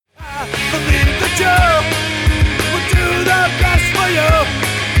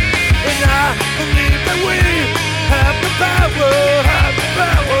power, have the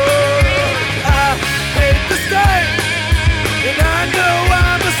power. I hate the state, and I know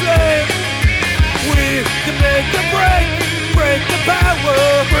I'm a slave. We can make a break the power,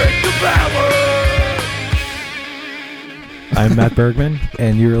 break the power. I'm Matt Bergman,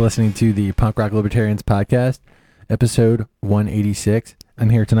 and you're listening to the Punk Rock Libertarians podcast, episode 186.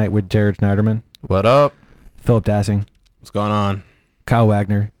 I'm here tonight with Jared Schneiderman. What up? Philip Dassing. What's going on? Kyle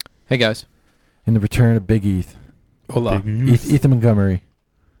Wagner. Hey, guys. And the return of Big Eth. Hola. Ethan Montgomery.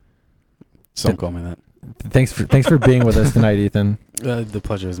 Don't call me that. Thanks for being with us tonight, Ethan. The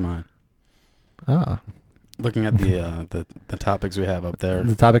pleasure is mine. Ah. Looking at the topics we have up there.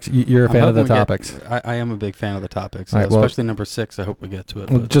 The topics, you're a fan of the topics. I am a big fan of the topics, All right, well, especially number 6. I hope we get to it.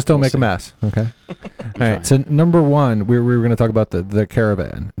 Well, but just don't we'll make see. a mess, okay? All right, so number one, we were going to talk about the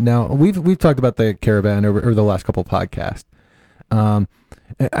caravan. Now, we've talked about the caravan over the last couple of podcasts.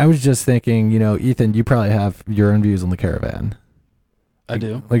 I was just thinking, Ethan, you probably have your own views on the caravan. I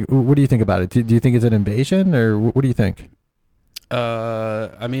do. Like, what do you think about it? Do you think it's an invasion, or what do you think?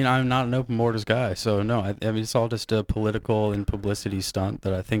 I mean, I'm not an open borders guy, so no. I mean, it's all just a political and publicity stunt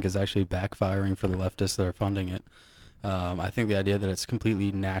that I think is actually backfiring for the leftists that are funding it. I think the idea that it's a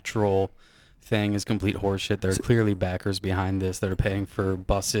completely natural thing is complete horseshit. There are clearly backers behind this that are paying for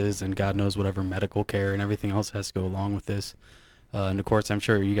buses and God knows whatever medical care and everything else has to go along with this. And of course, I'm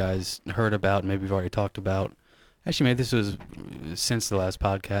sure you guys heard about, maybe we've already talked about. Actually, maybe this was since the last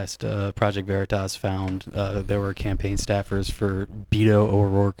podcast. Project Veritas found there were campaign staffers for Beto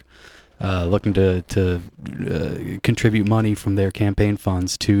O'Rourke looking to contribute money from their campaign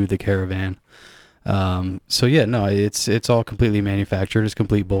funds to the caravan. So yeah, no, it's all completely manufactured. It's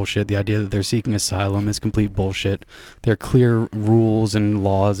complete bullshit. The idea that they're seeking asylum is complete bullshit. There are clear rules and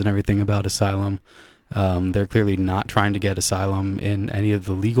laws and everything about asylum. They're clearly not trying to get asylum in any of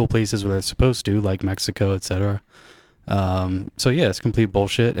the legal places where they're supposed to, like Mexico, etc. So yeah, it's complete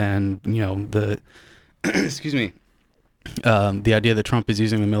bullshit. And the excuse me, the idea that Trump is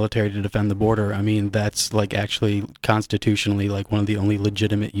using the military to defend the border, I mean, that's like actually constitutionally like one of the only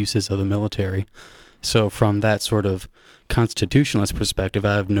legitimate uses of the military. So from that sort of constitutionalist perspective,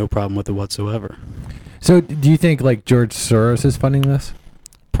 I have no problem with it whatsoever. So do you think like George Soros is funding this?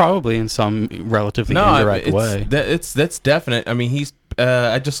 Probably in some relatively indirect way. That's definite. I mean, he's.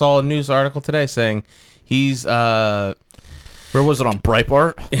 I just saw a news article today saying he's. Where was it, on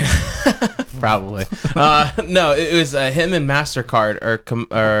Breitbart? Probably. No, it was him and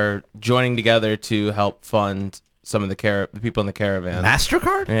MasterCard are joining together to help fund some of the people in the caravan.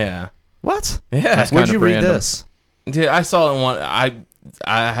 MasterCard? Yeah. What? Yeah. Where'd you read this? Dude, I saw it in one.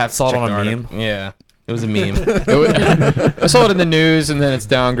 I have saw it on a article. meme. Yeah. It was a meme. I saw it in the news, and then it's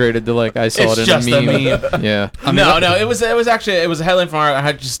downgraded to like I saw It's it in just a a meme. meme. Yeah. No, it was actually a headline from our.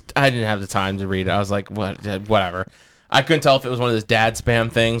 I didn't have the time to read it. I was like, whatever. I couldn't tell if it was one of those dad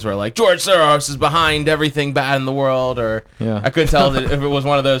spam things where like George Soros is behind everything bad in the world, or I couldn't tell if it was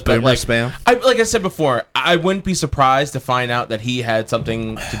one of those. But Boomer like spam. like I said before, I wouldn't be surprised to find out that he had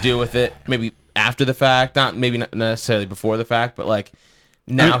something to do with it. Maybe after the fact, not necessarily before the fact, but like.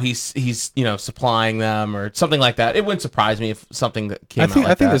 Now he's supplying them or something like that. It wouldn't surprise me if something that came out like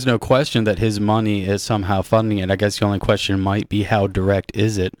that. I think there's no question that his money is somehow funding it. I guess the only question might be how direct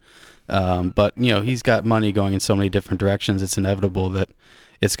is it. But he's got money going in so many different directions. It's inevitable that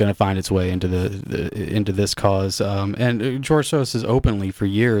it's going to find its way into into this cause. And George Soros has openly for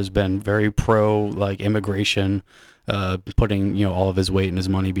years been very pro like immigration. Putting all of his weight and his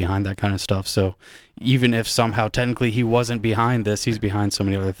money behind that kind of stuff. So even if somehow technically he wasn't behind this, he's behind so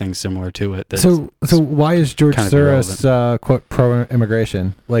many other things similar to it. So why is George kind of Soros quote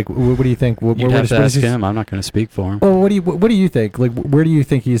pro-immigration? Like, what do you think? You'd have to ask him. I'm not going to speak for him. Well, what do you think? Like, where do you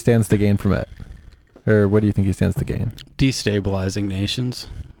think he stands to gain from it, or what do you think he stands to gain? Destabilizing nations.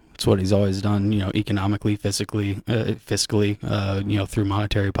 It's what he's always done, economically, fiscally, through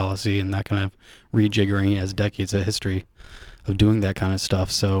monetary policy and that kind of rejiggering. He has decades of history of doing that kind of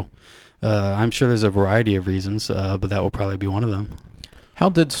stuff. So I'm sure there's a variety of reasons, but that will probably be one of them. How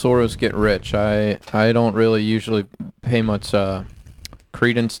did Soros get rich? I don't really usually pay much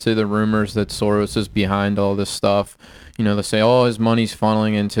credence to the rumors that Soros is behind all this stuff. They say, his money's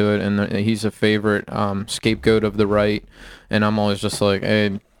funneling into it, and he's a favorite scapegoat of the right. And I'm always just like,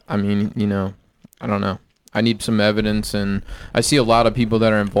 hey, I mean, I don't know. I need some evidence, and I see a lot of people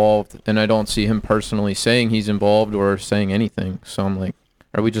that are involved, and I don't see him personally saying he's involved or saying anything. So I'm like,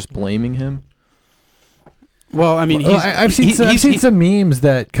 are we just blaming him? Well, I mean, I've seen some memes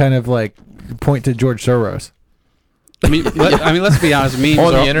that kind of like point to George Soros. I mean, let's be honest.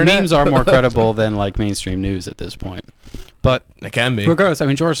 Memes are more credible than like mainstream news at this point. But it can be. Regardless, I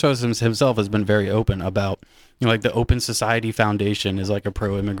mean, George Soros himself has been very open about like the Open Society Foundation is like a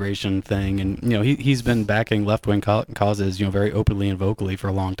pro-immigration thing, and he's been backing left-wing causes very openly and vocally for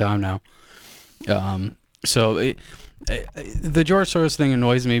a long time now. So the George Soros thing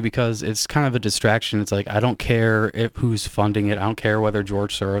annoys me because it's kind of a distraction. It's like, I don't care who's funding it. I don't care whether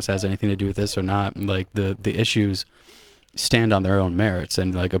George Soros has anything to do with this or not. Like the issues stand on their own merits,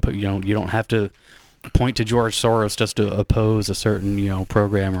 and like you don't have to point to George Soros just to oppose a certain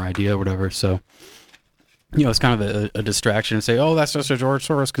program or idea or whatever. So it's kind of a distraction and say, oh, that's just a George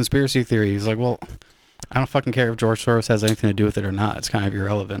Soros conspiracy theory. He's like, well, I don't fucking care if George Soros has anything to do with it or not. It's kind of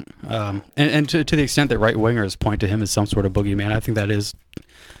irrelevant. And to the extent that right-wingers point to him as some sort of boogeyman, I think that is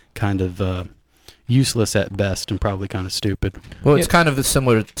kind of useless at best and probably kind of stupid. Well, it's kind of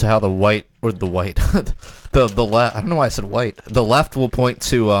similar to how the left. I don't know why I said white. The left will point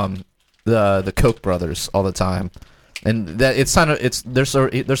to the Koch brothers all the time, and that they're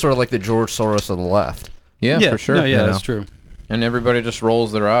sort of like the George Soros of the left. Yeah, for sure. No, yeah, that's true. And everybody just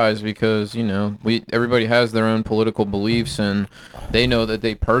rolls their eyes because everybody has their own political beliefs, and they know that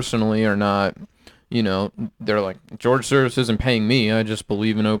they personally are not. They're like, George Soros isn't paying me. I just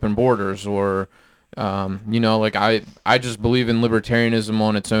believe in open borders, or like I just believe in libertarianism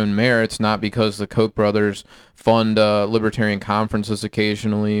on its own merits, not because the Koch brothers fund libertarian conferences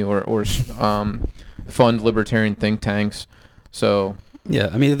occasionally or fund libertarian think tanks. So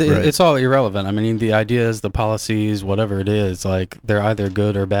yeah, I mean, it's all irrelevant. I mean, the ideas, the policies, whatever it is, like they're either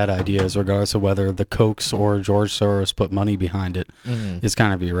good or bad ideas, regardless of whether the Kochs or George Soros put money behind it. It's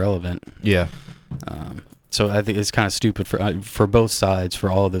kind of irrelevant. Yeah. So I think it's kind of stupid for both sides, for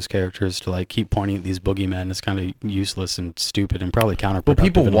all of those characters to like keep pointing at these boogeymen. It's kind of useless and stupid and probably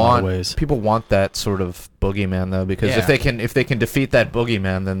counterproductive in a lot of ways. People want that sort of boogeyman though, because if they can defeat that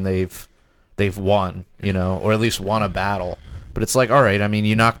boogeyman, then they've won, or at least won a battle. But it's like, all right, I mean,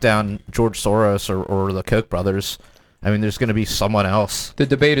 you knock down George Soros or the Koch brothers, I mean, there's going to be someone else. The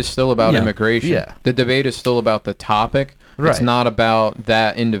debate is still about immigration. Yeah. The debate is still about the topic. Right. It's not about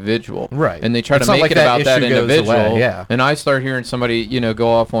that individual. Right. And they try It's to not make like it that about that issue goes individual. away, yeah. And I start hearing somebody, go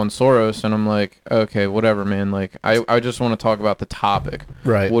off on Soros, and I'm like, okay, whatever, man. Like, I just want to talk about the topic.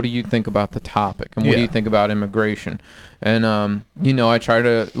 Right. What do you think about the topic? And what do you think about immigration? And, I try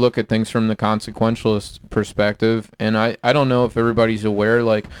to look at things from the consequentialist perspective. And I don't know if everybody's aware,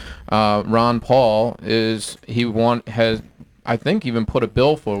 like, Ron Paul has I think even put a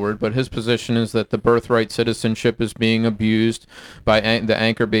bill forward, but his position is that the birthright citizenship is being abused by the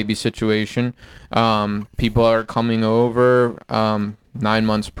anchor baby situation. People are coming over 9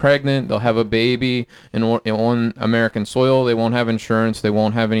 months pregnant, they'll have a baby on American soil, they won't have insurance, they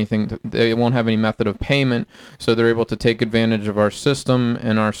won't have anything, they won't have any method of payment, so they're able to take advantage of our system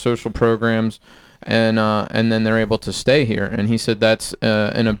and our social programs. And then they're able to stay here. And he said that's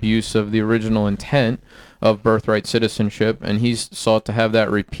an abuse of the original intent of birthright citizenship, and he's sought to have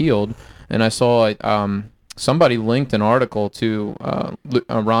that repealed. And I saw somebody linked an article to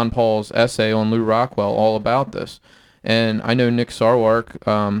Ron Paul's essay on Lew Rockwell all about this. And I know Nick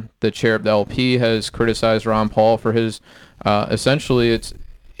Sarwark, the chair of the LP, has criticized Ron Paul for his essentially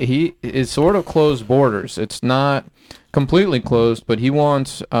it's sort of closed borders. It's not completely closed, but he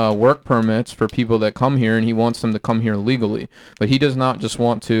wants work permits for people that come here, and he wants them to come here legally. But he does not just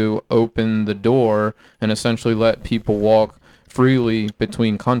want to open the door and essentially let people walk freely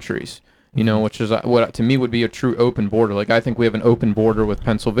between countries, which is what to me would be a true open border. Like, I think we have an open border with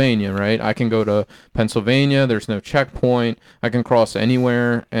Pennsylvania, right? I can go to Pennsylvania, there's no checkpoint, I can cross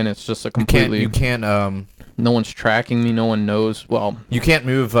anywhere, and it's just a completely... You can't no one's tracking me. No one knows. Well, you can't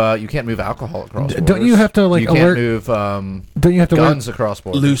move alcohol across borders. Don't you have to like you alert? Can't move don't you have to guns across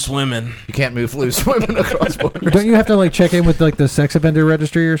borders? Loose women. You can't move loose women across borders. Don't you have to like check in with like the sex offender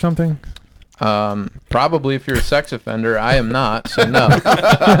registry or something? Probably if you're a sex offender. I am not, so no.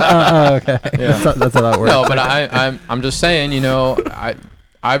 Okay. Yeah. That's how that works. No, but I'm just saying.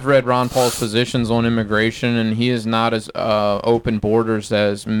 I've read Ron Paul's positions on immigration, and he is not as open borders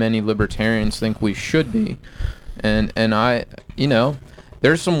as many libertarians think we should be. And I,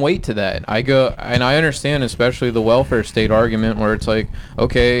 there's some weight to that. I understand especially the welfare state argument, where it's like,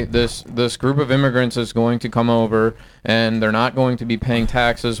 okay, this group of immigrants is going to come over, and they're not going to be paying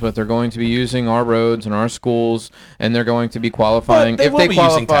taxes, but they're going to be using our roads and our schools, and they're going to be qualifying. But they will be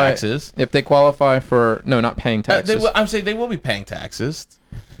using taxes. If they qualify for not paying taxes. I'm saying they will be paying taxes.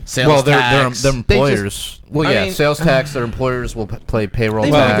 sales Well, tax. they're employers. I mean- Sales tax. Their employers will pay payroll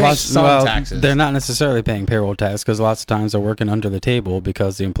They tax. pay some taxes. they're not necessarily paying payroll tax because lots of times they're working under the table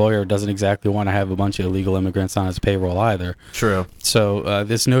because the employer doesn't exactly want to have a bunch of illegal immigrants on his payroll either. True. So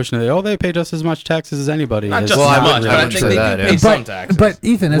this notion that they pay just as much taxes as anybody. Not is just Well, as I much, would- but I I would think say they that, do yeah. pay some But, taxes. but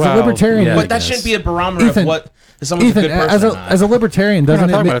Ethan, as a Well, libertarian, yeah, But that shouldn't be a barometer Ethan- of what if someone's Ethan, a good person. as or a not. as a libertarian, We're not doesn't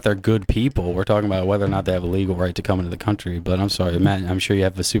it? talking ma- about if they're good people. We're talking about whether or not they have a legal right to come into the country. But I'm sorry, Matt. I'm sure you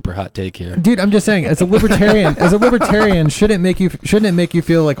have a super hot take here. Dude, I'm just saying, as a libertarian, shouldn't it make you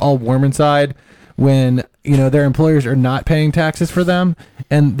feel like all warm inside when their employers are not paying taxes for them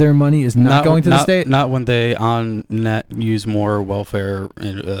and their money is not going to the state? Not when they on net use more welfare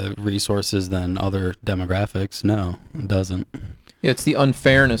resources than other demographics. No, it doesn't. Yeah, it's the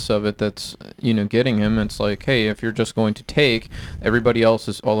unfairness of it that's getting him. It's like, hey, if you're just going to take, everybody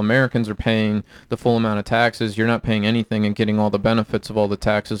else all Americans are paying the full amount of taxes. You're not paying anything and getting all the benefits of all the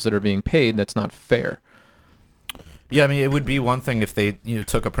taxes that are being paid. That's not fair. Yeah, I mean, it would be one thing if they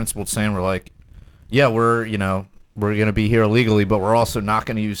took a principled stand. We're like, yeah, we're going to be here illegally, but we're also not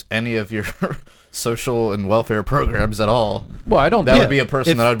going to use any of your social and welfare programs at all. Well, I don't. That Yeah, would be a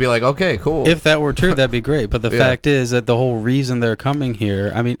person if- that I'd be like, okay, cool. If that were true, that'd be great. But the Yeah. fact is that the whole reason they're coming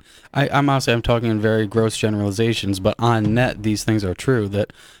here, I mean, I'm honestly, I'm talking in very gross generalizations, but on net, these things are true.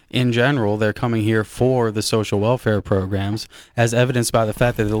 That in general, they're coming here for the social welfare programs, as evidenced by the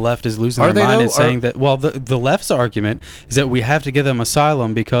fact that the left is losing Are their they, mind though? and saying that, well, the left's argument is that we have to give them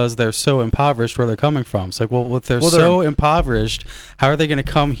asylum because they're so impoverished where they're coming from. It's like, well, if they're so impoverished, how are they going to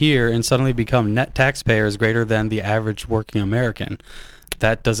come here and suddenly become net taxpayers greater than the average working American?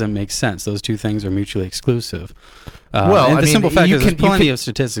 That doesn't make sense. Those two things are mutually exclusive. Well, and I the mean, simple fact you is there's can- you plenty can- of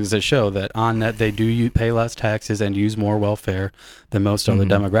statistics that show that on net they do pay less taxes and use more welfare than most other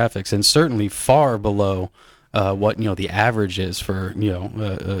demographics, and certainly far below what the average is for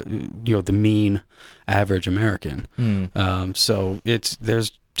the mean average American. So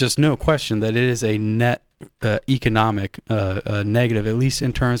there's just no question that it is a net economic negative, at least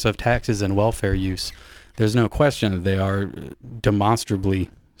in terms of taxes and welfare use. There's no question that they are demonstrably,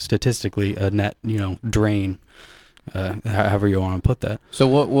 statistically, a net drain. However you want to put that. So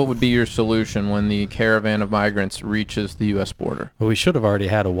what would be your solution when the caravan of migrants reaches the U.S. border? Well, we should have already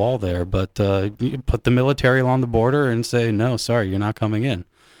had a wall there, but you put the military along the border and say, no, sorry, you're not coming in.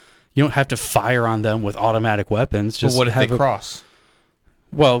 You don't have to fire on them with automatic weapons. But Just what if they have cross?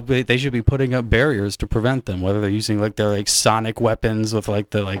 Well, they should be putting up barriers to prevent them, whether they're using their sonic weapons with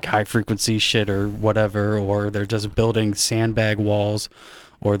the high frequency shit or whatever, or they're just building sandbag walls,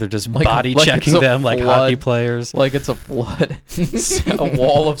 or they're just body checking it's a them like flood. hockey players. Like it's a flood, a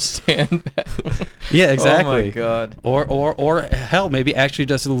wall of sandbags. Yeah, exactly. Oh my god. Or hell, maybe actually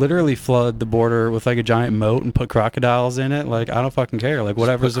just literally flood the border with a giant moat and put crocodiles in it. I don't fucking care.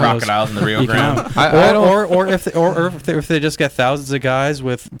 Whatever's Put the most crocodiles in the Rio Grande. economic. I don't- Or if they just get thousands of guys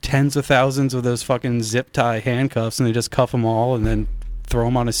with tens of thousands of those fucking zip tie handcuffs and they just cuff them all and then throw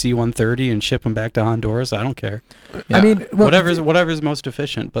them on a C-130 and ship them back to Honduras. I don't care. Yeah. I mean, well, Whatever's most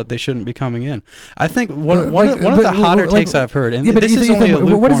efficient, but they shouldn't be coming in. I think one like, of the but, hotter like, takes I've heard, and yeah, but this is Ethan,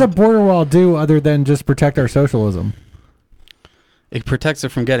 only a what does a lukewarm- border wall do other than just protect our socialism? It protects it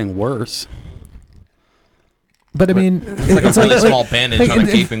from getting worse. But I mean, It's like a really small bandage on a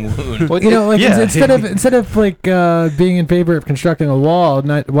it- gaping wound. Yeah. instead of being in favor of constructing a wall,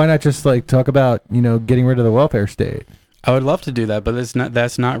 why not just talk about getting rid of the welfare state? I would love to do that, but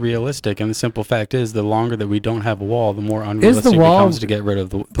that's not realistic. And the simple fact is, the longer that we don't have a wall, the more unrealistic it wall- becomes to get rid of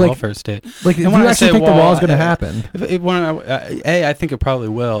the welfare state. Like, do you And when I actually say think the wall, wall is going to happen? A, I think it probably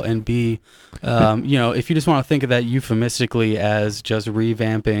will, and B, if you just want to think of that euphemistically as just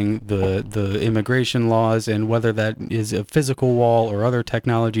revamping the immigration laws, and whether that is a physical wall or other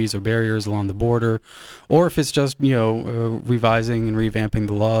technologies or barriers along the border, or if it's just revising and revamping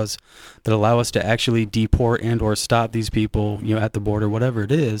the laws that allow us to actually deport and or stop these people at the border, whatever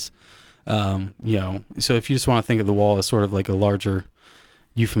it is, so if you just want to think of the wall as sort of like a larger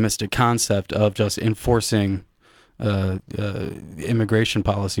euphemistic concept of just enforcing immigration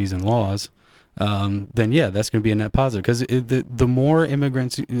policies and laws, then yeah, that's going to be a net positive, because the more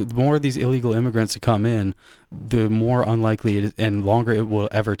immigrants, the more of these illegal immigrants that come in, the more unlikely it is, and longer it will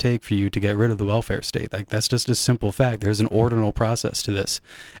ever take for you to get rid of the welfare state. That's just a simple fact. There's an ordinal process to this,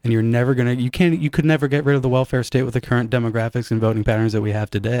 and you're never you could never get rid of the welfare state with the current demographics and voting patterns that we have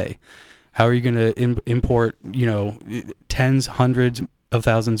today. How are you going to import tens, hundreds of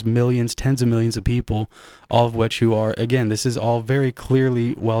thousands, millions, tens of millions of people, all of which who are, again, this is all very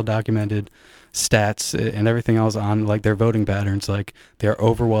clearly well documented, stats and everything else on like their voting patterns, like they're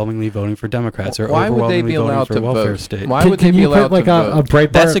overwhelmingly voting for Democrats. They're Why would they overwhelmingly be voting allowed for to welfare vote? state. Why Can, would can they be you allowed put like to a vote?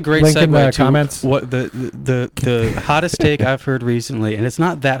 Breitbart That's a great link in segue the to comments? what the hottest take I've heard recently, and it's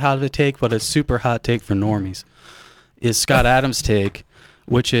not that hot of a take, but a super hot take for normies, is Scott Adams' take,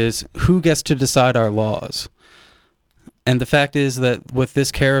 which is who gets to decide our laws. And the fact is that with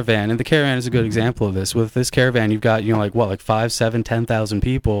this caravan, and the caravan is a good example of this, with this caravan, you've got, like 5, 7, 10,000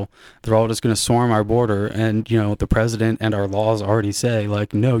 people. They're all just going to swarm our border. And, the president and our laws already say,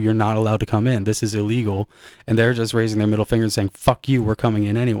 like, no, you're not allowed to come in. This is illegal. And they're just raising their middle finger and saying, fuck you, we're coming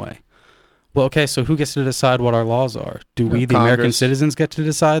in anyway. Well, okay, so who gets to decide what our laws are? Do we, the American Congress. citizens, get to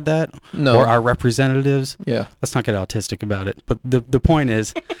decide that? No. Or our representatives? Yeah. Let's not get autistic about it. But the point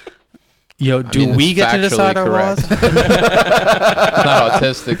is, do mean, we it's get to factually decide our correct. laws? It's not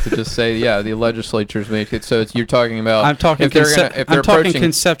autistic to just say, yeah, the legislatures make it. So you're talking about. I'm talking, if they're approaching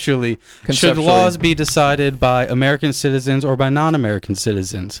conceptually. Should conceptually. laws be decided by American citizens or by non-American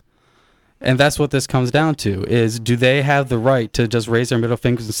citizens? And that's what this comes down to, is do they have the right to just raise their middle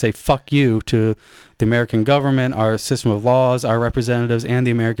fingers and say, fuck you to the American government, our system of laws, our representatives, and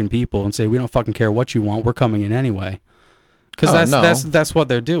the American people, and say, we don't fucking care what you want, we're coming in anyway. Because that's what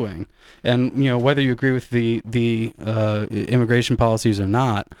they're doing. And, whether you agree with the immigration policies or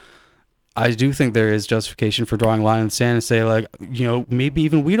not, I do think there is justification for drawing a line in the sand and say, like, maybe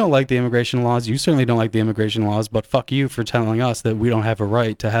even we don't like the immigration laws. You certainly don't like the immigration laws, but fuck you for telling us that we don't have a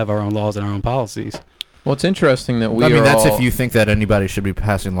right to have our own laws and our own policies. Well, it's interesting that that's if you think that anybody should be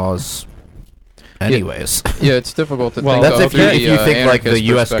passing laws anyways. Yeah, it's difficult to Well, think. That's of if you, through if you think like the anarchist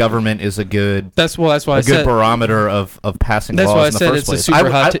U.S. perspective. government is a good That's why I a good said barometer of passing that's laws why I in the said first it's a place.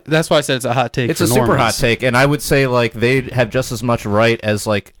 super hot. That's why I said it's a hot take. It's for a super hot normies. take, and I would say like they have just as much right as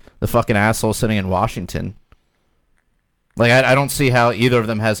like the fucking asshole sitting in Washington. Like I don't see how either of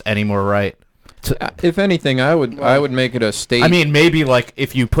them has any more right. If anything, I would make it a state. I mean, maybe like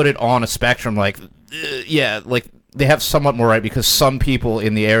if you put it on a spectrum, like yeah, like they have somewhat more right because some people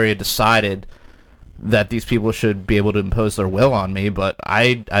in the area decided that these people should be able to impose their will on me, but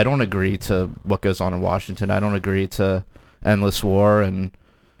I don't agree to what goes on in Washington. I don't agree to endless war and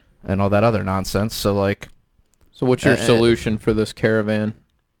all that other nonsense. So like, so what's your solution for this caravan?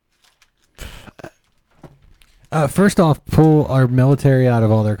 First off, pull our military out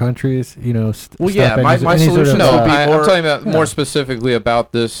of all their countries. Well, yeah, my solution No, would be I'm more- talking about more specifically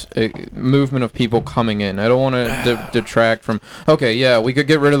about this movement of people coming in. I don't want to detract from. Okay, yeah, we could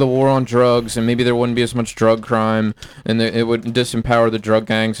get rid of the war on drugs, and maybe there wouldn't be as much drug crime, and it would disempower the drug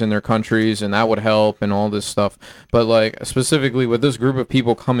gangs in their countries, and that would help, and all this stuff. But like specifically with this group of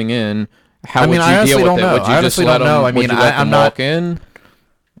people coming in, how would you deal with it? Would you just let them? I mean, would you let I'm them not walk in.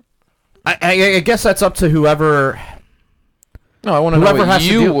 I guess that's up to whoever. No, I want to know Whoever what has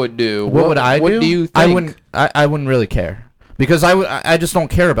to you do- would do. What would I do? What do you think? I wouldn't really care because I just don't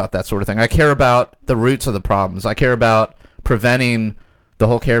care about that sort of thing. I care about the roots of the problems. I care about preventing the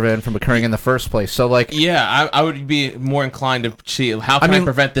whole caravan from occurring in the first place. So like, Yeah, I would be more inclined to see how can I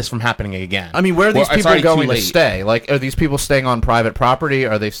prevent this from happening again. I mean, where are these Well, it's people already too going to late. stay? Like, are these people staying on private property?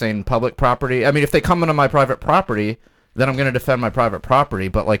 Are they staying public property? I mean, if they come into my private property, then I'm going to defend my private property.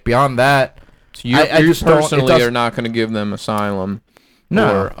 But like beyond that, So you just don't- it personally doesn't- are not going to give them asylum No.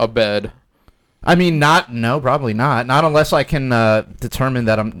 or a bed. I mean, probably not. Not unless I can determine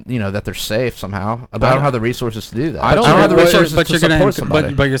that that they're safe somehow. But I don't have the resources to do that. I don't have the but- resources but to you're gonna, support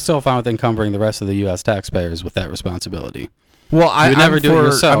somebody. but you're still fine with encumbering the rest of the U.S. taxpayers with that responsibility. Well, would never do it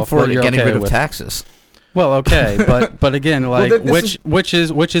yourself, I'm for but you're getting okay rid of with- taxes. Well, okay, but again, like this which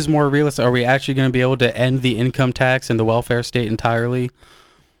is more realistic? Are we actually going to be able to end the income tax and the welfare state entirely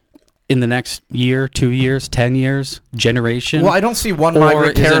in the next year, 2 years, 10 years, generation? Well, I don't see one Or migrant is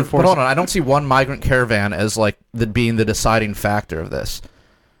it caravan. enforced- Hold on, I don't see one migrant caravan as like being the deciding factor of this.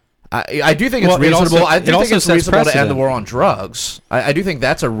 I do think it's Well, it also- reasonable. I it do also think it's sets reasonable to end the precedent. war on drugs. I do think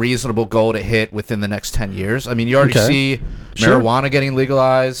that's a reasonable goal to hit within the next 10 years. I mean, you already Okay. see Sure. marijuana getting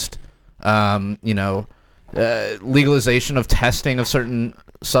legalized. Legalization of testing of certain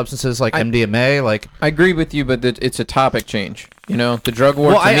substances like MDMA. Like, I agree with you, but it's a topic change. The drug war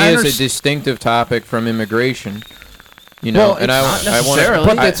Well, to I me is a underst- distinctive topic from immigration. And not I want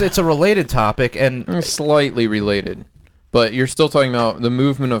to. but it's a related topic, and Slightly related, but you're still talking about the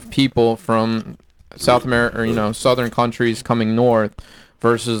movement of people from South America, or southern countries coming north,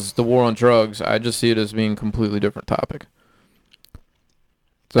 versus the war on drugs. I just see it as being a completely different topic.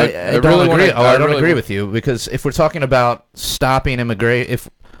 So I really don't agree. wanna- I don't really agree wanna- with you because if we're talking about stopping immigration,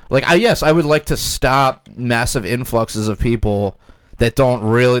 I would like to stop massive influxes of people that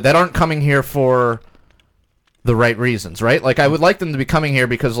aren't coming here for the right reasons, right? Like I would like them to be coming here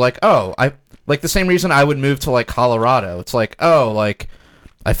because Like the same reason I would move to like Colorado. It's like, oh, like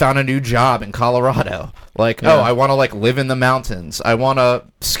I found a new job in Colorado. Like, oh, I want to like live in the mountains. I want to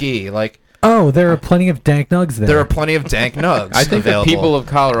ski. Like, Oh, there are plenty of dank nugs there. there are plenty of dank nugs. I think available. the people of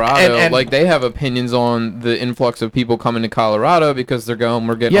Colorado, And- like, they have opinions on the influx of people coming to Colorado because they're going,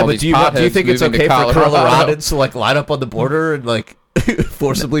 we're getting Yeah, all but these do you potheads think it's moving to okay for Colorado. Coloradans to like line up on the border and like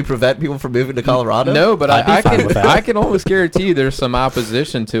forcibly prevent people from moving to Colorado? No, but I'd be I fine with can that. I can almost guarantee you there's some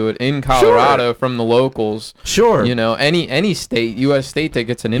opposition to it in Colorado from the locals. Sure. You know, any state, U.S. state that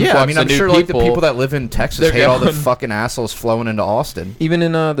gets an influx Yeah, I mean, I'm of new sure people, like the people that live in Texas they're hate all the going- fucking assholes flowing into Austin. even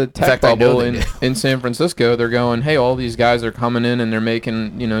in the tech fact, I know bubble they in, do. in San Francisco, they're going, hey, all these guys are coming in and they're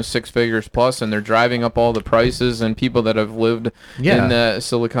making, 6 figures plus, and they're driving up all the prices, and people that have lived Yeah. in the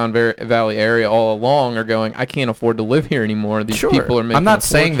Silicon Valley area all along are going, I can't afford to live here anymore. These people are making I'm not a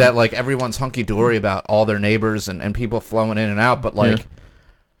saying fortune." that like everyone's hunky dory about all their neighbors and people flowing in and out, but like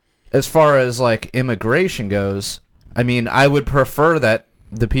as far as like immigration goes, I mean, I would prefer that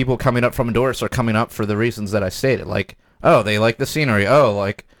the people coming up from Honduras are coming up for the reasons that I stated. Like, oh, they like the scenery. Oh,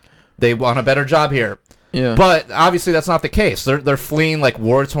 like they want a better job here. Yeah. But obviously that's not the case. They're fleeing like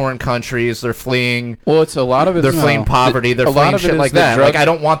war-torn countries. They're fleeing. Well, it's a lot of it. They're fleeing poverty. They're a lot fleeing of it shit is like the that. drug- Like I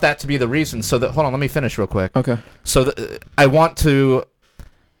don't want that to be the reason. So that hold on, let me finish real quick. Okay. So I want to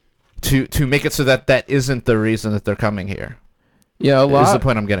make it so that isn't the reason that they're coming here. Yeah, a Is the lot.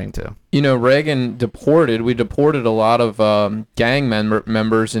 point I'm getting to. Reagan we deported a lot of gang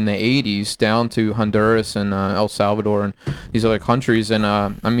members in the 80s down to Honduras and El Salvador and these other countries. And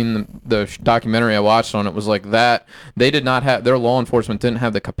I mean, the documentary I watched on it was like that. They did not have, their law enforcement didn't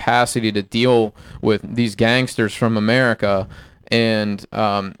have the capacity to deal with these gangsters from America. And,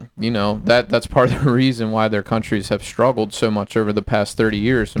 that's part of the reason why their countries have struggled so much over the past 30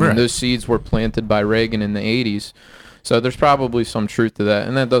 years. I mean, Right. those seeds were planted by Reagan in the 80s. So there's probably some truth to that,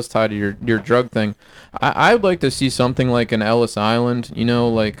 and that does tie to your drug thing. I would like to see something like an Ellis Island,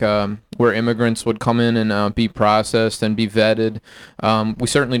 where immigrants would come in and be processed and be vetted. We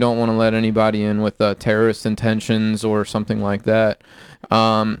certainly don't want to let anybody in with terrorist intentions or something like that.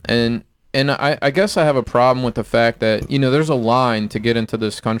 And I guess I have a problem with the fact that, there's a line to get into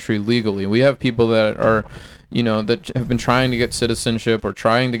this country legally. We have people that are, that have been trying to get citizenship or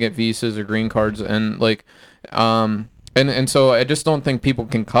trying to get visas or green cards, and and so I just don't think people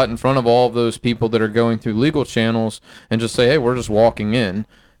can cut in front of all of those people that are going through legal channels and just say, hey, we're just walking in.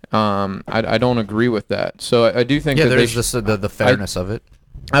 I don't agree with that. So I do think that there's just the fairness of it.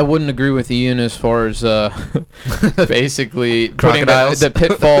 I wouldn't agree with Ian as far as basically putting Crocodiles? the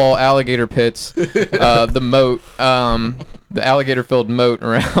pitfall alligator pits, the moat, the alligator-filled moat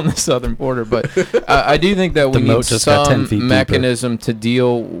around the southern border. But I do think that we The moat need just got 10 some feet deeper. mechanism to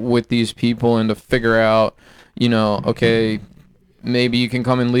deal with these people and to figure out, okay, maybe you can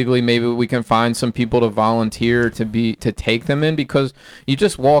come in legally. Maybe we can find some people to volunteer to take them in, because you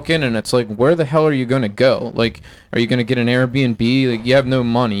just walk in and it's like, where the hell are you going to go? Like, are you going to get an Airbnb? Like, you have no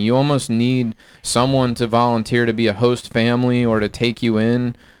money. You almost need someone to volunteer to be a host family or to take you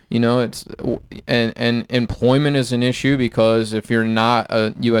in. It's and employment is an issue, because if you're not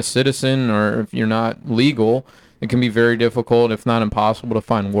a U.S. citizen or if you're not legal, it can be very difficult, if not impossible, to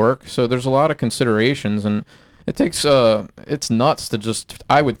find work. So there's a lot of considerations, and it takes it's nuts to just,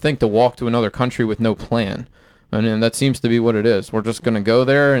 I would think, to walk to another country with no plan. I mean, that seems to be what it is. We're just going to go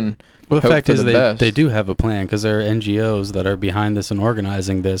there and Well, the hope fact for is the best. they do have a plan, because there are NGOs that are behind this and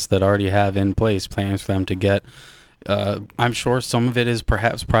organizing this that already have in place plans for them to get. I'm sure some of it is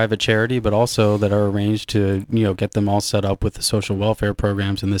perhaps private charity, but also that are arranged to get them all set up with the social welfare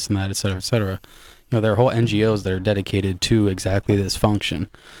programs and this and that, et cetera, et cetera. There are whole NGOs that are dedicated to exactly this function.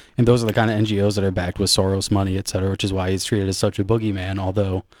 And those are the kind of NGOs that are backed with Soros money, et cetera, which is why he's treated as such a boogeyman,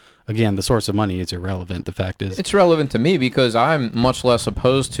 although, again, the source of money is irrelevant. The fact is, It's relevant to me because I'm much less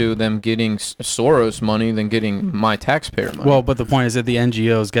opposed to them getting Soros money than getting my taxpayer money. well, but the point is that the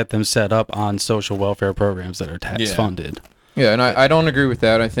NGOs get them set up on social welfare programs that are tax funded. yeah, and I don't agree with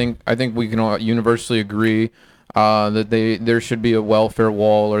that. I think we can all universally agree that there should be a welfare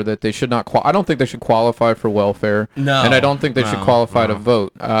wall, or that they should not. I don't think they should qualify for welfare. No. and I don't think they should No, qualify to no.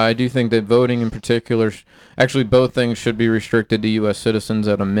 vote. I do think that voting in particular, actually, both things should be restricted to U.S. citizens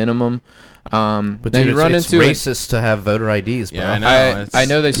at a minimum. But then dude, you run it's into it. racist to have voter IDs, bro. Yeah, I know. I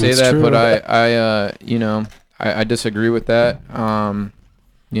know they say It's that, true. but I disagree with that.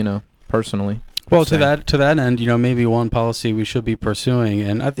 Personally. Well, Same. to that end, maybe one policy we should be pursuing,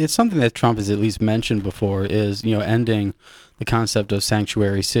 and it's something that Trump has at least mentioned before, is ending the concept of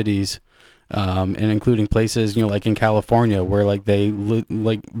sanctuary cities, And including places, like in California, where like they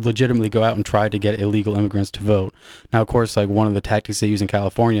legitimately go out and try to get illegal immigrants to vote. Now, of course, like one of the tactics they use in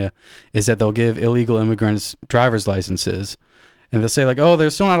California is that they'll give illegal immigrants driver's licenses. And they'll say like, oh, they're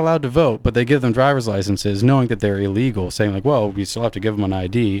still not allowed to vote, but they give them driver's licenses knowing that they're illegal, saying like, well, we still have to give them an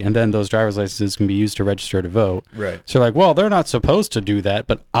ID, and then those driver's licenses can be used to register to vote. Right. So like, well, they're not supposed to do that,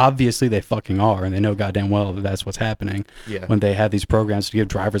 but obviously they fucking are, and they know goddamn well that that's what's happening when they have these programs to give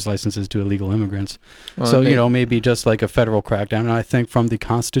driver's licenses to illegal immigrants. Well, So, maybe just like a federal crackdown. And I think from the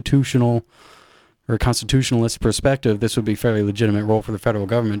constitutionalist perspective, this would be a fairly legitimate role for the federal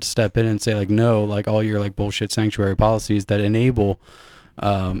government to step in and say like, no, like all your like bullshit sanctuary policies that enable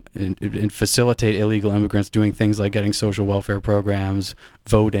and facilitate illegal immigrants doing things like getting social welfare programs,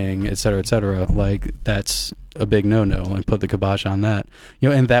 voting, et cetera, like that's a big no-no, and put the kibosh on that.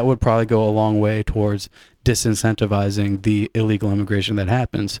 And that would probably go a long way towards disincentivizing the illegal immigration that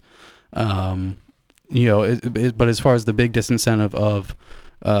happens. But as far as the big disincentive of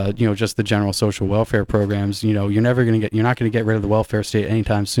just the general social welfare programs, you're not going to get rid of the welfare state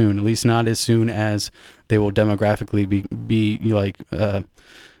anytime soon, at least not as soon as they will demographically be like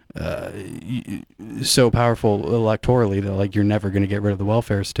so powerful electorally that like you're never going to get rid of the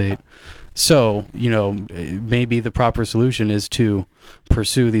welfare state. So, maybe the proper solution is to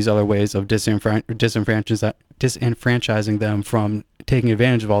pursue these other ways of disenfranchising them from taking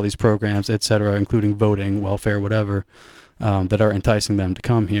advantage of all these programs, et cetera, including voting, welfare, whatever. That are enticing them to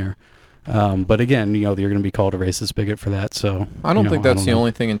come here. But again, you're going to be called a racist bigot for that. So I don't think that's the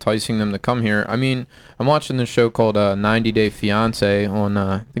only thing enticing them to come here. I mean, I'm watching this show called 90 Day Fiance on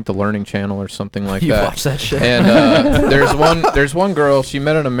I think the Learning Channel or something like You that. watch that shit? And there's one girl. She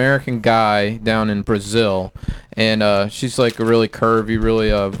met an American guy down in Brazil, and she's like a really curvy, really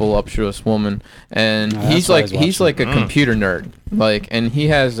voluptuous woman. And he's like a computer nerd. Like, and he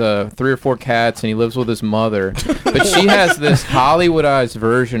has 3 or 4 cats, and he lives with his mother. But she has this Hollywoodized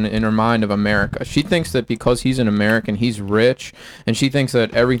version in her mind of America. She thinks that because he's an American, he's rich, and she thinks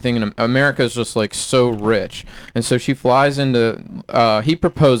that everything in America is just like so rich. And so she flies into. He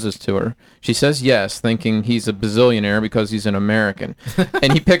proposes to her. She says yes, thinking he's a bazillionaire because he's an American.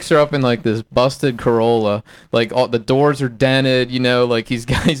 And he picks her up in like this busted Corolla. Like all the doors are dented, like he's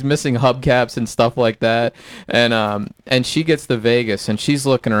missing hubcaps and stuff like that. And she gets to Vegas and she's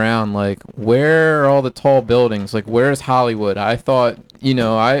looking around like, where are all the tall buildings? Like, where's Hollywood? I thought,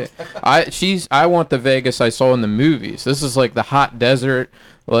 I want the Vegas I saw in the movies. This is like the hot desert.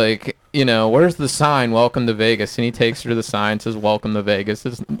 Like, where's the sign, welcome to Vegas? And he takes her to the sign, says, welcome to Vegas.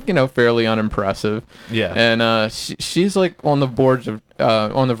 It's, fairly unimpressive. Yeah. And she's like on the verge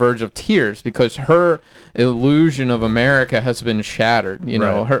of tears because her illusion of America has been shattered,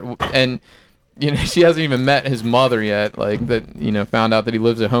 she hasn't even met his mother yet, like that, found out that he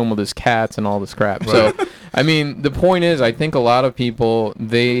lives at home with his cats and all this crap. Right. So, I mean, the point is, I think a lot of people,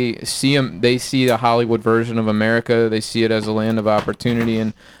 they see the Hollywood version of America. They see it as a land of opportunity.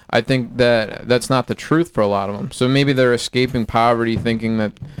 And I think that that's not the truth for a lot of them. So maybe they're escaping poverty thinking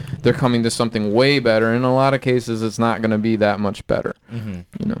that they're coming to something way better. In a lot of cases, it's not going to be that much better,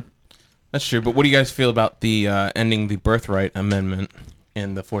 That's true. But what do you guys feel about the ending the birthright amendment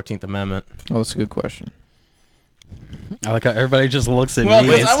in the 14th Amendment? Oh, that's a good question. I like how everybody just looks at me.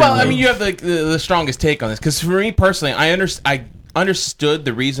 I mean, you have the strongest take on this because for me personally, I understood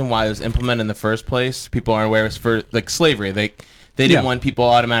the reason why it was implemented in the first place. People aren't aware it was for like slavery. They didn't want people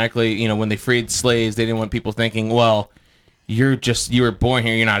automatically, when they freed slaves, they didn't want people thinking, well, you were born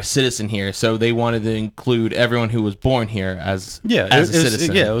here, you're not a citizen here. So they wanted to include everyone who was born here as a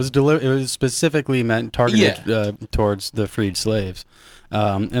citizen. It was specifically targeted towards the freed slaves.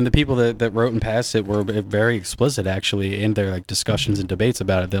 And the people that wrote and passed it were very explicit, actually, in their like discussions and debates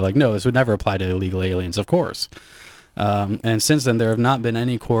about it. They're like, no, this would never apply to illegal aliens, of course. And since then, there have not been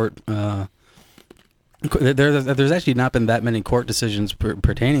any court. There's actually not been that many court decisions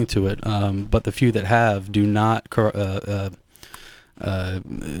pertaining to it. But the few that have do not corroborate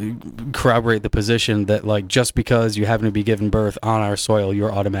the position that like just because you happen to be given birth on our soil,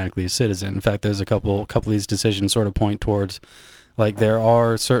 you're automatically a citizen. In fact, there's a couple of these decisions sort of point towards. Like there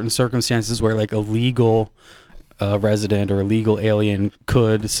are certain circumstances where like a legal resident or a legal alien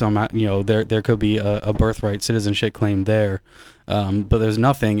could somehow, there could be a birthright citizenship claim there. But there's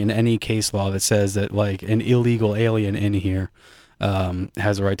nothing in any case law that says that like an illegal alien in here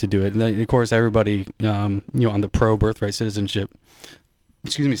has a right to do it. And then, of course, everybody, on the pro birthright citizenship,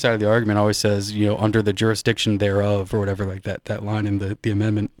 side of the argument always says, under the jurisdiction thereof or whatever, like that line in the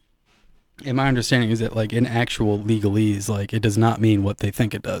amendment. And my understanding is that, like, in actual legalese, like, it does not mean what they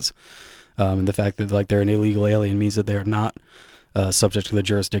think it does. And the fact that, like, they're an illegal alien means that they're not subject to the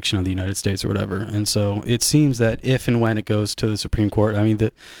jurisdiction of the United States or whatever. And so it seems that if and when it goes to the Supreme Court, I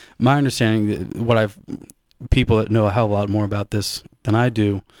mean, my understanding, people that know a hell of a lot more about this than I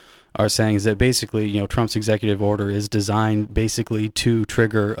do are saying is that basically, Trump's executive order is designed basically to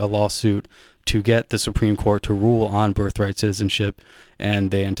trigger a lawsuit to get the Supreme Court to rule on birthright citizenship,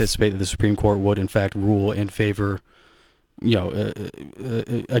 and they anticipate that the Supreme Court would in fact rule in favor,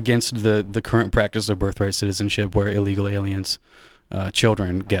 against the current practice of birthright citizenship, where illegal aliens,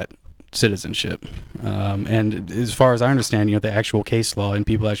 children, get citizenship. And as far as I understand, the actual case law and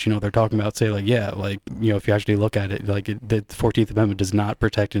people actually know what they're talking about say if you actually look at it, the 14th Amendment does not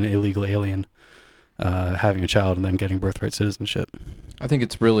protect an illegal alien having a child and then getting birthright citizenship. I think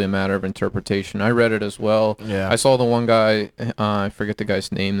it's really a matter of interpretation. I read it as well. Yeah. I saw the one guy, I forget the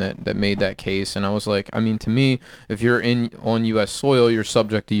guy's name, that made that case, and I was like, I mean, to me, if you're on U.S. soil, you're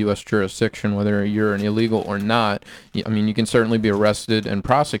subject to U.S. jurisdiction, whether you're an illegal or not. I mean, you can certainly be arrested and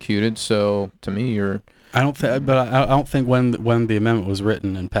prosecuted, so to me, you're... I don't think when the amendment was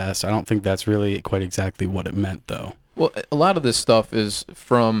written and passed, I don't think that's really quite exactly what it meant, though. Well, a lot of this stuff is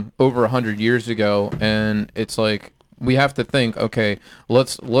from over 100 years ago, and it's like... we have to think, okay,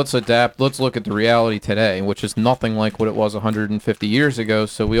 let's adapt, let's look at the reality today, which is nothing like what it was 150 years ago.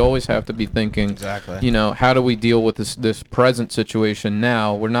 So we always have to be thinking, Exactly. How do we deal with this present situation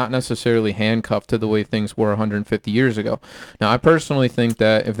now? We're not necessarily handcuffed to the way things were 150 years ago. Now, I personally think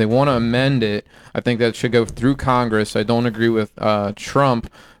that if they want to amend it, I think that should go through Congress. I don't agree with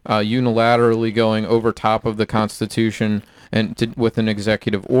Trump unilaterally going over top of the Constitution and with an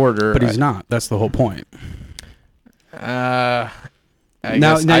executive order. But he's not. That's the whole point. I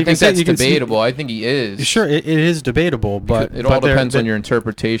Now think you that's can see- debatable. I think he is. Sure, it is debatable, but it all but depends on your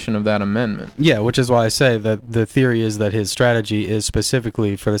interpretation of that amendment. Yeah, which is why I say that the theory is that his strategy is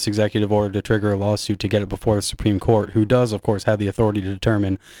specifically for this executive order to trigger a lawsuit to get it before the Supreme Court, who does, of course, have the authority to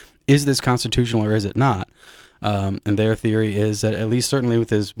determine is this constitutional or is it not. And their theory is that, at least certainly with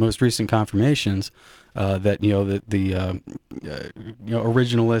his most recent confirmations, that the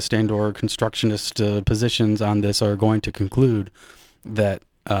originalist and or constructionist positions on this are going to conclude that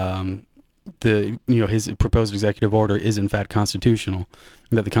his proposed executive order is in fact constitutional,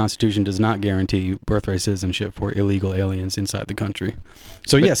 and that the Constitution does not guarantee birthright citizenship for illegal aliens inside the country.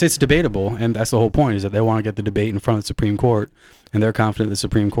 So yes, it's debatable, and that's the whole point, is that they want to get the debate in front of the Supreme Court, and they're confident the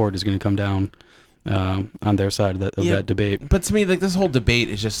Supreme Court is going to come down on their side of that debate. But to me, this whole debate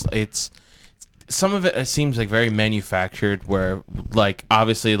is just, some of it seems like very manufactured, where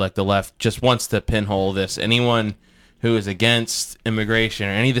obviously the left just wants to pinhole this. Anyone who is against immigration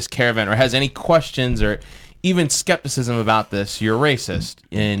or any of this caravan or has any questions or even skepticism about this, you're racist,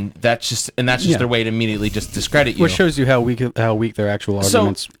 and that's just their way to immediately just discredit you. Which shows you how weak their actual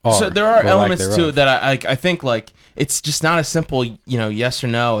arguments are. So there are elements to it that that I think it's just not as simple, yes or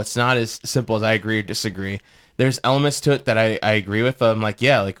no. It's not as simple as I agree or disagree. There's elements to it that I agree with. I'm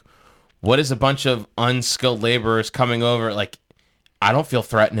what is a bunch of unskilled laborers coming over? I don't feel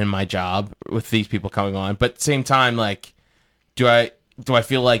threatened in my job with these people coming on, but at the same time, do I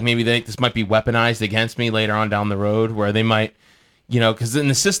feel like maybe this might be weaponized against me later on down the road, where they might, because in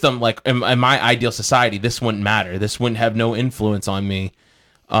the system, in my ideal society, this wouldn't matter. This wouldn't have no influence on me.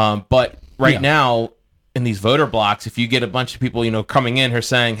 But now, in these voter blocks, if you get a bunch of people, coming in here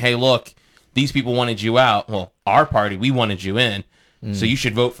saying, hey, look, these people wanted you out. Well, our party, we wanted you in. So you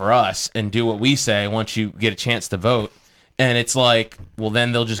should vote for us and do what we say once you get a chance to vote. And it's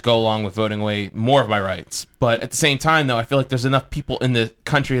then they'll just go along with voting away more of my rights. But at the same time, though, I feel like there's enough people in the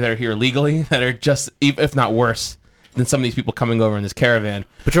country that are here legally that are just, if not worse, than some of these people coming over in this caravan.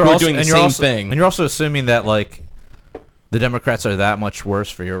 But you're who are also doing the and you're same also, thing. And you're also assuming that the Democrats are that much worse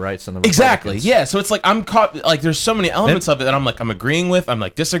for your rights than the Republicans. Exactly. Yeah. So it's I'm caught. There's so many elements of it that I'm agreeing with. I'm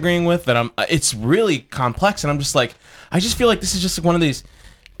disagreeing with. That it's really complex, and I'm just I just feel like this is just one of these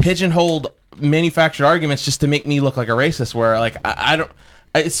pigeonholed, manufactured arguments just to make me look like a racist. Where I don't.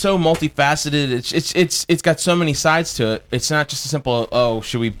 It's so multifaceted. It's got so many sides to it. It's not just a simple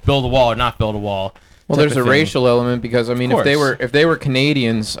should we build a wall or not build a wall. Well, there's a racial element, because if they were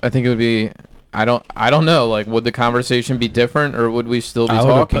Canadians, I think it would be. I don't know. Would the conversation be different, or would we still be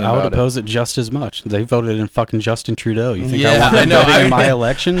talking about it? I would oppose it just as much. They voted in fucking Justin Trudeau. You think Yeah, I want I them know. voting in my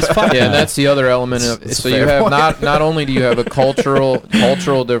elections? Fuck Yeah, no. that's the other element of it. So you have not only do you have a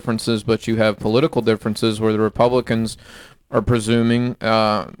cultural differences, but you have political differences where the Republicans are presuming,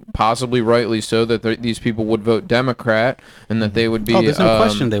 possibly rightly so, that these people would vote Democrat, and that they would be. Oh, there's no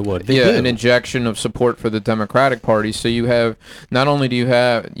question they would. They do. An injection of support for the Democratic Party. So you have, not only do you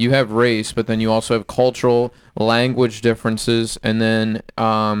have race, but then you also have cultural, language differences, and then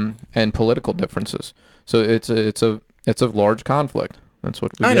and political differences. So it's a It's a large conflict. That's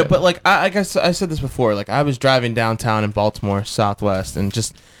what we I know, get. but like I guess I said this before. Like I was driving downtown in Baltimore Southwest, and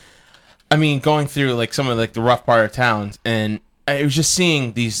just, I mean, going through like some of like the rough part of towns, and I was just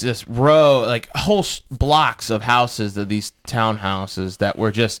seeing this row, like whole blocks of houses, of these townhouses that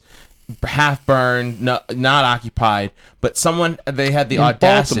were just half burned, not occupied, but they had the In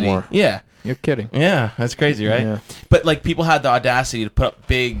audacity. Baltimore. Yeah. You're kidding. Yeah, that's crazy, right? Yeah. But like people had the audacity to put up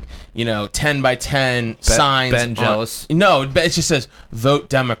big, 10 by 10 signs. Ben jealous? No, it just says "Vote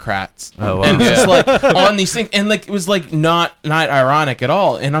Democrats." Oh, wow. And just like on these things, and like it was like not ironic at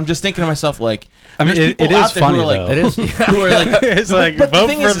all. And I'm just thinking to myself, like, I mean, there's it people is out there funny who are like, though. It is. who are like, It's like, but the vote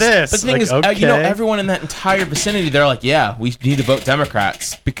thing for is, this. But the thing Like, is, okay. everyone in that entire vicinity, they're like, yeah, we need to vote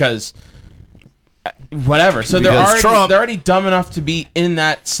Democrats because whatever. So Because Trump. they're already dumb enough to be in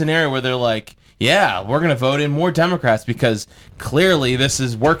that scenario where they're like, yeah, we're gonna vote in more Democrats because clearly this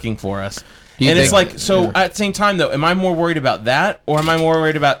is working for us. You And it's think- like, so yeah. at the same time though, am I more worried about that, or am I more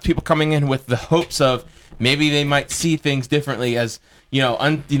worried about people coming in with the hopes of maybe they might see things differently as there are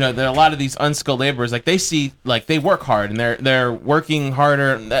a lot of these unskilled laborers, like they see, like they work hard and they're working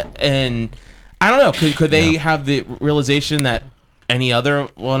harder, and I don't know, could they have the realization that any other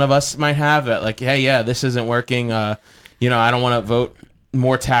one of us might have, that like, hey, yeah, this isn't working, I don't want to vote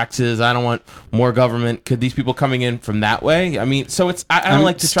more taxes, I don't want more government. Could these people coming in from that way? I mean, so it's I don't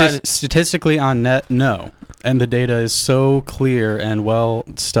like to try to statistically on net, no, and the data is so clear and well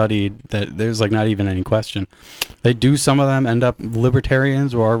studied that there's like not even any question. They do, some of them end up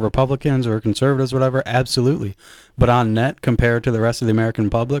libertarians or Republicans or conservatives, whatever, absolutely, but on net compared to the rest of the American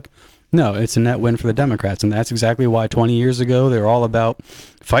public, no, it's a net win for the Democrats, and that's exactly why 20 years ago they were all about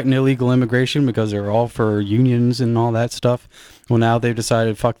fighting illegal immigration because they were all for unions and all that stuff. Well, now they've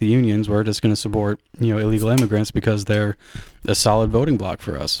decided, fuck the unions, we're just going to support illegal immigrants because they're a solid voting bloc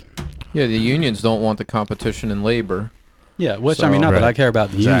for us. Yeah, the unions don't want the competition in labor. Yeah, which So- I mean, not that I Right. care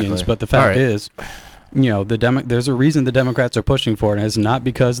about the Exactly. unions, but the fact All right. is, there's a reason the Democrats are pushing for it, and it's not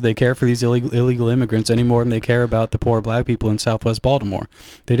because they care for these illegal immigrants any more than they care about the poor black people in Southwest Baltimore.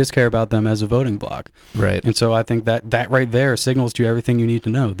 They just care about them as a voting bloc. Right. And so I think that right there signals to you everything you need to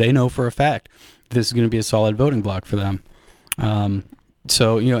know. They know for a fact this is going to be a solid voting bloc for them.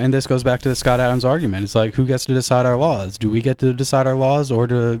 So, and this goes back to the Scott Adams argument. It's like, who gets to decide our laws? Do we get to decide our laws, or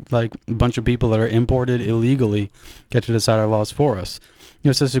do like a bunch of people that are imported illegally get to decide our laws for us?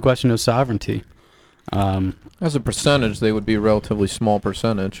 It's just a question of sovereignty. As a percentage, they would be a relatively small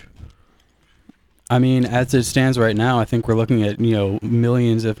percentage. I mean, as it stands right now, I think we're looking at,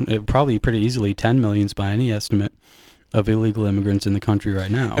 millions, if probably pretty easily 10 millions by any estimate of illegal immigrants in the country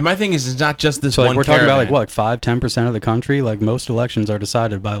right now. And my thing is, it's not just this So like one we're talking about caravan. like what, 5-10% of the country? Like most elections are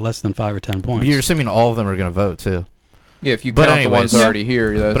decided by less than 5 or 10 points. You're assuming all of them are going to vote too. Yeah, if you But count the ones anyways- already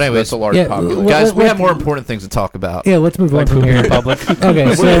here, that's, But anyways- that's a large Yeah, population. Well, Guys, we let- have more important things to talk about. Yeah, let's move on from here. public.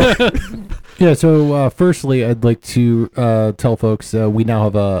 Okay, so firstly, I'd like to tell folks we now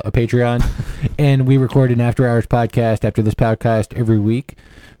have a Patreon, and we record an after hours podcast after this podcast every week.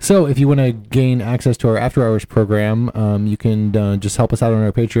 So if you want to gain access to our after hours program, you can just help us out on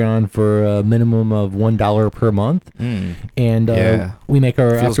our Patreon for a minimum of $1 per month, and Yeah. we make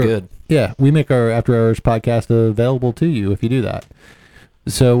our Feels good. we make our after hours podcast available to you if you do that.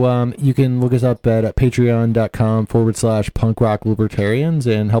 So you can look us up at patreon.com/punk rock libertarians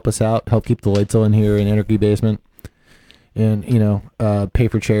and help us out, help keep the lights on here in Anarchy Basement, and pay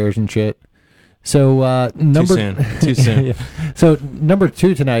for chairs and shit. So number Too soon. Yeah. So number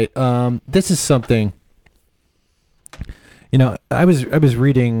 2 tonight. This is something. I was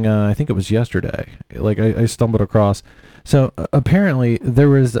reading. I think it was yesterday. Like I stumbled across. So apparently there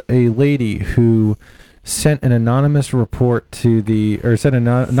was a lady who sent an anonymous report to sent an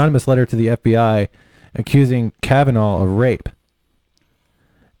anonymous letter to the FBI accusing Kavanaugh of rape.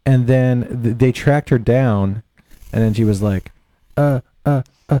 And then they tracked her down, and then she was like, I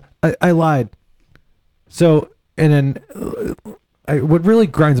lied. So, and then what really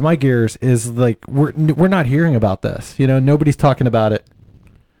grinds my gears is like we're not hearing about this. Nobody's talking about it.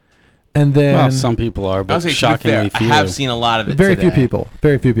 And then Well, some people are, I but was say, shockingly I few. have seen a lot of it. very today. few people.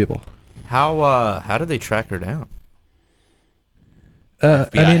 Very few people. How did they track her down?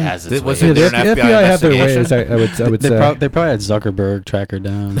 FBI has its was ways. it Yeah, there the an FBI FBI have their investigation? ways. I would They, say. they probably had Zuckerberg track her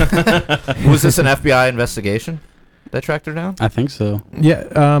down. Was this an FBI investigation that tracked her down? I think so.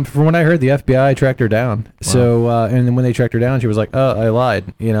 Yeah, from what I heard, the FBI tracked her down. So, and then when they tracked her down, she was like, "Oh, I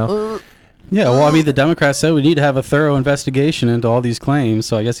lied," Yeah, well, I mean, the Democrats said we need to have a thorough investigation into all these claims.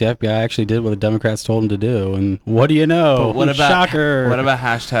 So I guess the FBI actually did what the Democrats told them to do. And what do you know? But what about Shocker? What about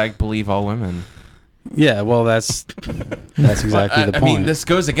hashtag believe all women? Yeah, well, that's exactly the I point. mean, this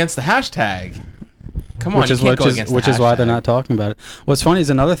goes against the hashtag. Come on, you can't go against the which is why they're hashtag. not talking about it. What's funny is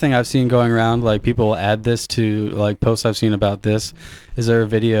another thing I've seen going around, like people add this to like posts I've seen about this. Is there a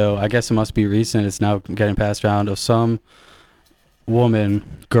video? I guess it must be recent. It's now getting passed around of some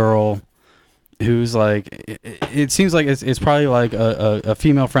girl who's like, it seems like it's probably like a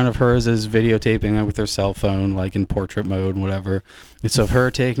female friend of hers is videotaping it with her cell phone, like in portrait mode and whatever. It's of her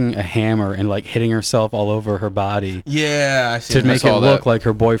taking a hammer and like hitting herself all over her body Yeah, I see. to that. make it saw look that. like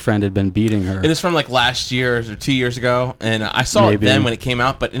her boyfriend had been beating her. It is from like last year or 2 years ago, and I saw Maybe. it then when it came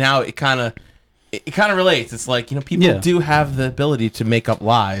out, but now it kind of relates. It's like, people Yeah. do have the ability to make up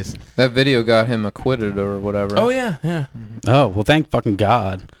lies. That video got him acquitted or whatever. Oh yeah. Oh, well, thank fucking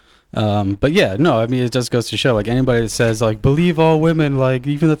God. But yeah, no, I mean, it just goes to show, like, anybody that says, like, believe all women, like,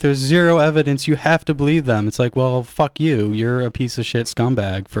 even if there's zero evidence, you have to believe them. It's like, well, fuck you. You're a piece of shit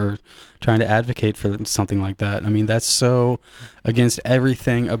scumbag for trying to advocate for something like that. I mean, that's so against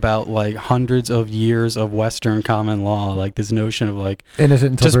everything about, like, hundreds of years of Western common law. Like, this notion of, like,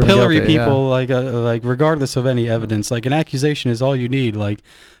 Innocent until just proven pillory guilty, yeah. people, like regardless of any evidence. Like, an accusation is all you need. Like,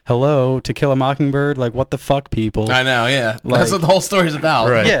 hello, To Kill a Mockingbird? Like, what the fuck, people? I know. Yeah, Like- that's what the whole story's about.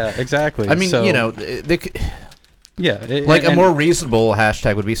 Right. Yeah, exactly. I mean, So, you know, they could, yeah, like a and- more reasonable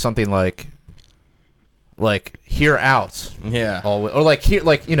hashtag would be something like hear out, Yeah. or like hear,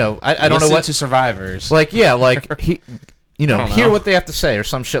 like, you know, I don't know Listen what, to survivors. like, yeah, like you know, I don't hear know. what they have to say or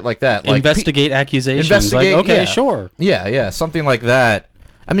some shit like that. Like investigate accusations. investigate, like, okay, yeah. sure. Yeah, something like that.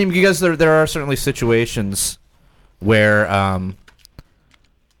 I mean, because there are certainly situations where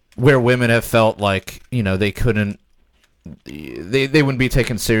women have felt like, you know, they couldn't, they wouldn't be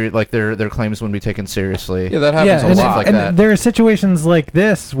taken serious, like their claims wouldn't be taken seriously. Yeah, that happens a and lot. it- and there are situations like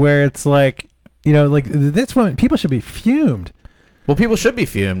this where it's like, like this one, people should be fumed. Well, people should be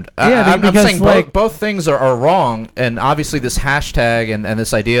fumed. Yeah, I'm because, saying like- both things are wrong, and obviously this hashtag and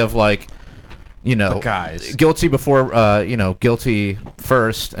this idea of, like, you know, But guys. guilty before, you know, guilty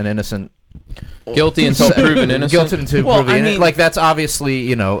first and innocent. Guilty until proven innocent. Guilty until Well, proven I innocent. mean- Like, that's obviously,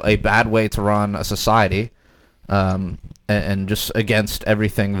 you know, a bad way to run a society, and just against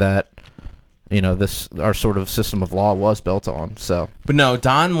everything that, you know, our sort of system of law was built on. So But no,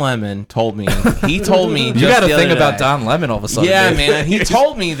 Don Lemon told me. He told me. you just got a the thing other about day. Don Lemon all of a sudden. Yeah, dude. man. He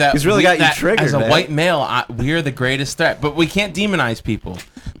told me that He's really got you that triggered, as a man. white male. We're the greatest threat, but we can't demonize people.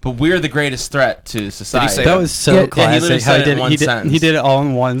 But we're the greatest threat to society. say That was so Yeah, he classic. literally how said it in one sentence. he did it all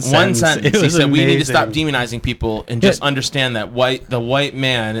in one sentence. One sentence. It He was said we need to stop amazing. demonizing people and just understand that the white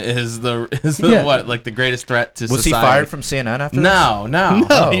man is the Yeah. what, like the greatest threat to Was society. he fired from CNN after this? No.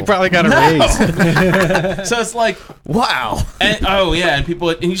 No, he probably got a raise. So it's like, Wow. and and people,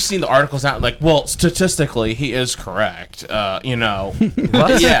 and you've seen the articles out, like, well, statistically, he is correct. You know,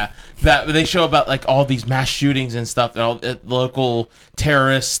 yeah, that they show about like all these mass shootings and stuff, and all local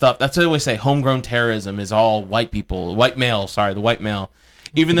terrorist stuff. That's what they always say. Homegrown terrorism is all white people, white male. Sorry, the white male.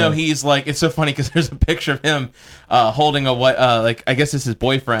 Even though he's like, it's so funny because there's a picture of him holding a white, like, I guess it's his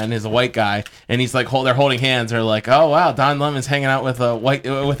boyfriend, is a white guy, and he's like, they're holding hands. They're like, oh wow, Don Lemon's hanging out with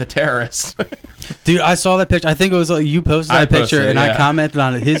a terrorist. Dude, I saw that picture. I think it was like you posted I that picture, posted it, and I yeah. commented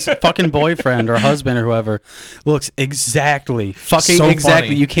on it. His fucking boyfriend or husband or whoever looks exactly, fucking So exactly.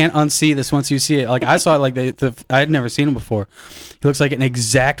 funny. You can't unsee this once you see it. Like I saw it, like I had never seen him before. He looks like an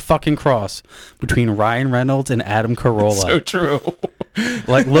exact fucking cross between Ryan Reynolds and Adam Carolla. So true.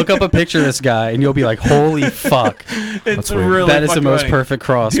 Like, look up a picture of this guy, and you'll be like, "Holy fuck, It's weird. really that is the fucking most funny. perfect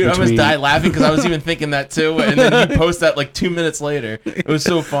cross." Dude, I between almost died laughing because I was even thinking that too, and then you post that like 2 minutes later. It was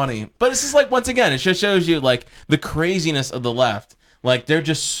so funny. But it's just like, once again, it just shows you like the craziness of the left. Like, they're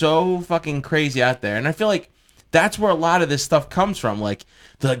just so fucking crazy out there, and I feel like that's where a lot of this stuff comes from. Like,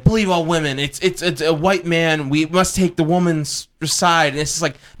 they're like, believe all women. It's a white man. We must take the woman's side. And it's just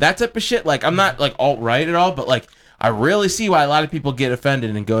like that type of shit. Like, I'm not like alt-right at all, but like, I really see why a lot of people get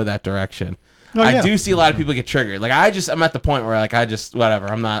offended and go that direction. I yeah. do see a lot of people get triggered. Like, I'm at the point where like whatever.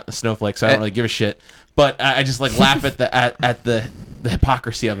 I'm not a snowflake, so I don't really give a shit. But I just like laugh at the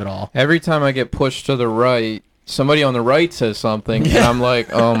hypocrisy of it all. Every time I get pushed to the right, somebody on the right says something, and I'm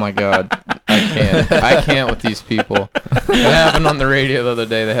like, oh my god, I can't with these people. It happened on the radio the other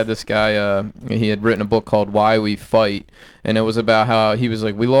day. They had this guy, he had written a book called Why We Fight, and it was about how he was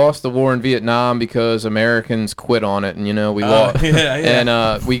like, we lost the war in Vietnam because Americans quit on it, and we lost,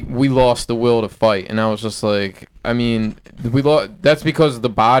 and we lost the will to fight. And I was just like, I mean, that's because the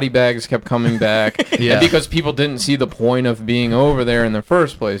body bags kept coming back, Yeah. and because people didn't see the point of being over there in the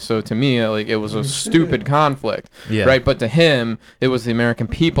first place. So to me, like, it was a stupid conflict, Yeah. right? But to him, it was the American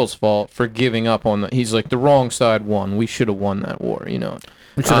people's fault for giving up on he's like, the wrong side won. We should have won that war, Yeah,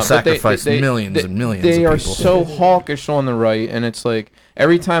 We should have But sacrificed millions and millions They of are people. so hawkish on the right, and it's like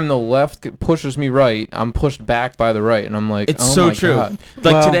every time the left pushes me right, I'm pushed back by the right, and I'm like, It's oh so my true. God.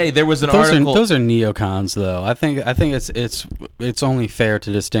 Like Well, today, there was an Those article. are those are neocons, though. I think it's only fair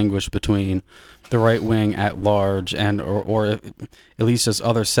to distinguish between the right wing at large or at least just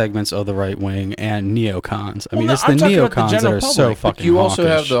other segments of the right wing and neocons. I mean, no, it's the I'm talking about the neocons that general are so public. fucking You also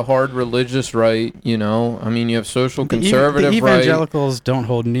have hawkish. the hard religious right, you know. I mean, you have social The conservative right. evangelicals don't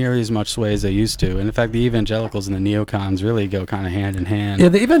hold nearly as much sway as they used to. And in fact, the evangelicals and the neocons really go kind of hand in hand. Yeah,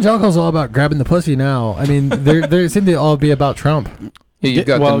 the evangelicals all about grabbing the pussy now. I mean, they seem to all be about Trump. Yeah, you've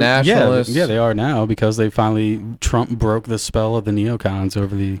got the nationalists. Yeah, they are now because Trump broke the spell of the neocons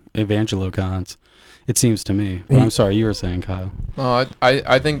over the evangelocons. It seems to me. But I'm sorry, you were saying, Kyle.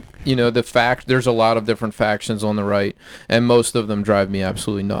 I think, you know, there's a lot of different factions on the right, and most of them drive me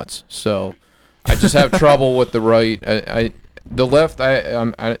absolutely nuts. So I just have trouble with the right. The left,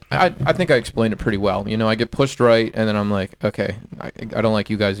 I think I explained it pretty well. You know, I get pushed right, and then I'm like, okay, I don't like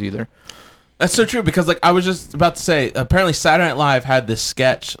you guys either. That's so true because, like, I was just about to say, apparently Saturday Night Live had this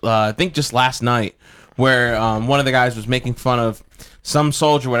sketch, I think just last night, where one of the guys was making fun of some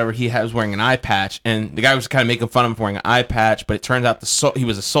soldier, whatever, he was wearing an eye patch, and the guy was kind of making fun of him for wearing an eye patch, but it turns out he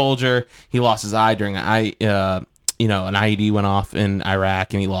was a soldier. He lost his eye during an IED went off in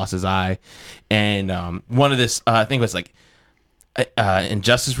Iraq, and he lost his eye. And one of this, I think it was like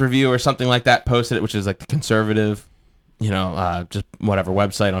Injustice Review or something like that, posted it, which is like the conservative, just whatever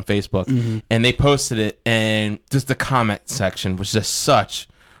website on Facebook, and they posted it, and just the comment section was just such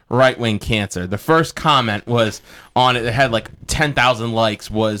right-wing cancer. The first comment was on it. It had like 10,000 likes.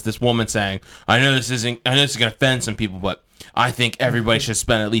 Was this woman saying, I know this is going to offend some people, but I think everybody should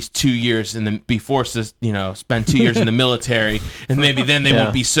spend at least 2 years be forced to, spend 2 years in the military, and maybe then they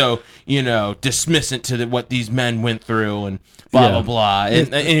won't be so, dismissant to what these men went through and blah, blah, blah.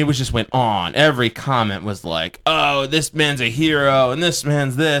 And it was just went on. Every comment was like, oh, this man's a hero, and this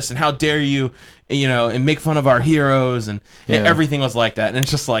man's this, and how dare you, and make fun of our heroes, and everything was like that. And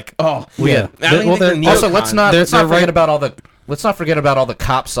it's just like, oh, yeah. Also, let's not forget about all the. Let's not forget about all the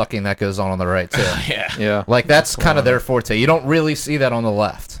cop sucking that goes on the right too. Yeah. Like that's kind of their forte. You don't really see that on the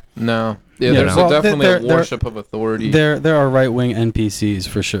left. No. Yeah, there's definitely a worship of authority. There are right wing NPCs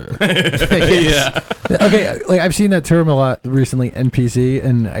for sure. Yeah. Okay, like I've seen that term a lot recently, NPC,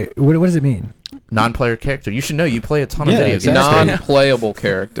 and what does it mean? Non-player character. You should know. You play a ton of Yeah, video games. Non-playable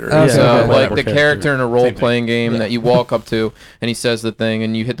character. Okay. So, Okay. like the Character. character in a role-playing game that you walk up to, and he says the thing,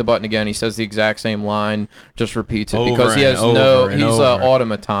 and you hit the button again. He says the exact same line, just repeats it Over because he and has over and He's over. an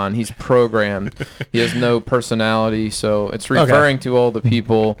automaton. He's programmed. He has no personality. So it's referring to all the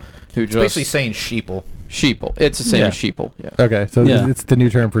people who It's just basically saying sheeple. sheeple. It's the same Yeah. as sheeple. Yeah. Okay, so Yeah. it's the new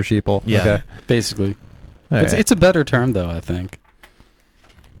term for sheeple. Yeah. Okay. Basically, All right. it's a better term though. I think.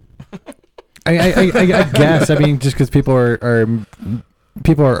 I guess. I mean, just because people are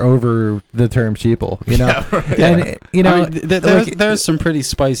over the term sheeple, and I mean, there's some pretty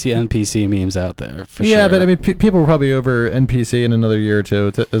spicy NPC memes out there. For yeah, sure. but I mean, people are probably over NPC in another year or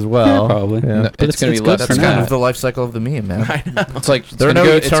two as well. Yeah, probably. Yeah. No, it's gonna be good less for That's than kind now. of the life cycle of the meme, man. It's like There are no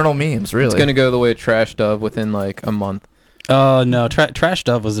eternal memes, really. It's gonna go the way Trash Dove within like a month. Oh no, Trash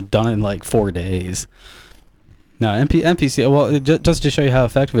Dove was done in like 4 days. No, NPC. Well, just to show you how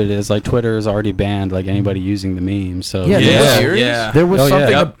effective it is, like Twitter has already banned like anybody using the meme. So Yeah, Yeah. serious? Yeah. There was Oh,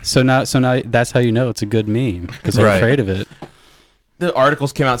 something. yeah. Yep. So now that's how you know it's a good meme because they're Right. afraid of it. The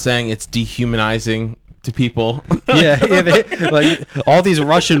articles came out saying it's dehumanizing to people. Like all these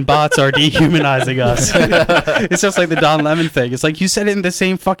Russian bots are dehumanizing us. It's just like the Don Lemon thing. It's like you said it in the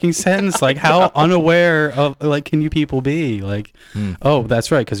same fucking sentence. Like how unaware of can you people be? Like, oh,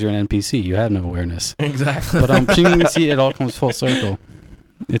 that's right, because you're an NPC. You have no awareness. Exactly. But you can see it all comes full circle.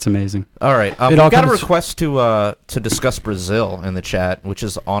 It's amazing. All right, It we've all got a comes- request to discuss Brazil in the chat, which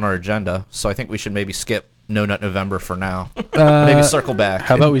is on our agenda. So I think we should maybe skip No Nut November for now. Maybe circle back.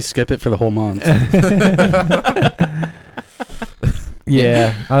 How about we skip it for the whole month?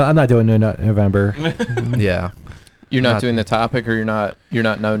 Yeah, I'm not doing No Nut November, Yeah, You're not Not- doing the topic, or you're not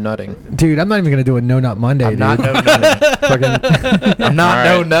no nutting. dude. I'm not even gonna do a No Nut Monday, I'm dude. not no nutting. Fucking- I'm not All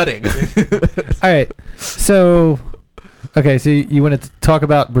no right. nutting. All right, so okay, so you want to talk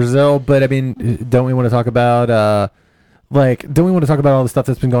about Brazil, but I mean, don't we want to talk about don't we want to talk about all the stuff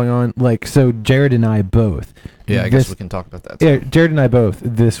that's been going on? Like, so Jared and I both. Yeah, I guess we can talk about that. Yeah, Jared and I both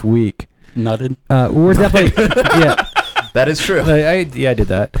this week. Nutted. We're definitely yeah. That is true. I did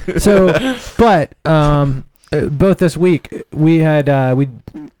that. So, but both this week we had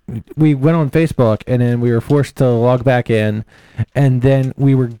we went on Facebook, and then we were forced to log back in, and then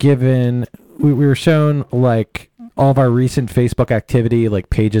we were given we were shown like all of our recent Facebook activity, like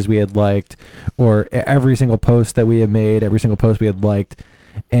pages we had liked, or every single post that we had made, every single post we had liked.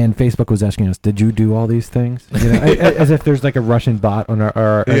 And Facebook was asking us, "Did you do all these things?" As if there's like a Russian bot on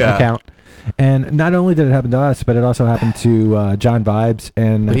our account. And not only did it happen to us, but it also happened to John Vibes.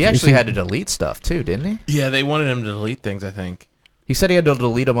 And But he actually had to delete stuff too, didn't he? Yeah, they wanted him to delete things, I think. He said he had to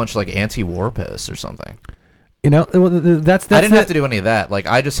delete a bunch of like anti-war posts or something. That's I didn't have to do any of that. Like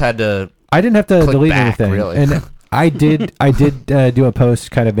I just had to. I didn't have to click delete back, anything. really. And I did do a post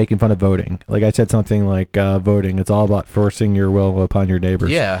kind of making fun of voting. Like I said something like voting, it's all about forcing your will upon your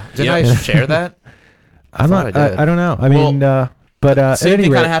neighbors. Yeah, didn't I share that? I don't know. I mean, but same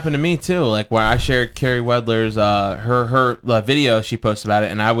thing kind of happened to me too. Like where I shared Carrie Wedler's her video she posted about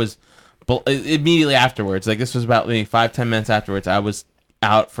it, and I was immediately afterwards. Like this was about maybe 5-10 minutes afterwards. I was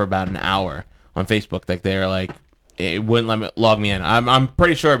out for about an hour on Facebook. Like they're like it wouldn't let me log me in. I'm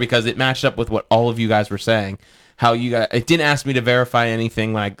pretty sure because it matched up with what all of you guys were saying. How you guys, it didn't ask me to verify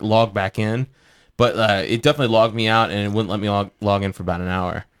anything when I logged back in, but it definitely logged me out and it wouldn't let me log in for about an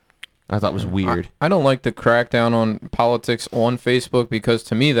hour. I thought it was weird. I don't like the crackdown on politics on Facebook because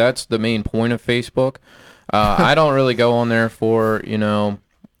to me that's the main point of Facebook. I don't really go on there for,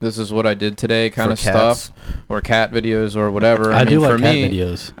 this is what I did today kind of stuff or cat videos or whatever. I do like cat me,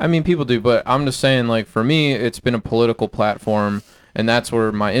 videos. I mean, people do, but I'm just saying, like, for me, it's been a political platform, and that's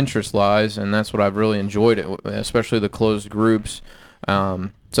where my interest lies, and that's what I've really enjoyed it, especially the closed groups.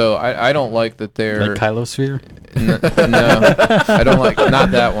 So I don't like that they're... Like Kylosphere? No, I don't like... Not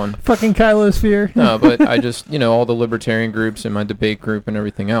that one. Fucking Kylosphere. No, but I just, all the libertarian groups and my debate group and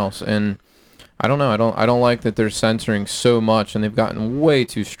everything else, and... I don't know. I don't like that they're censoring so much, and they've gotten way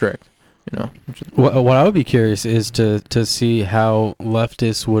too strict. What I would be curious is to see how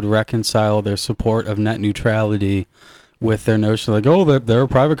leftists would reconcile their support of net neutrality with their notion like, oh, they're a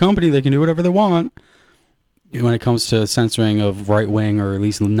private company, they can do whatever they want. When it comes to censoring of right wing or at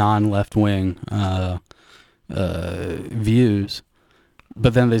least non-left wing views.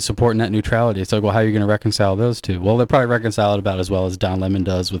 But then they support net neutrality. It's like, well, how are you going to reconcile those two? Well, they'll probably reconcile it about as well as Don Lemon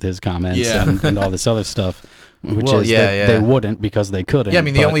does with his comments and all this other stuff, which they wouldn't because they couldn't. Yeah, I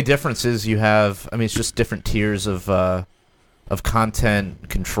mean, the only difference is you have, it's just different tiers of content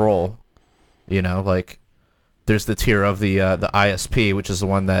control. Like there's the tier of the ISP, which is the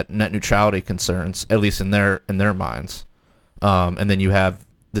one that net neutrality concerns, at least in their minds. And then you have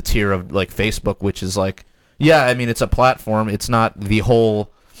the tier of like Facebook, which is like, yeah, I mean, it's a platform. It's not the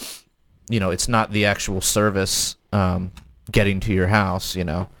whole, it's not the actual service getting to your house,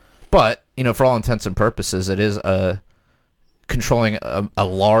 But, for all intents and purposes, it is controlling a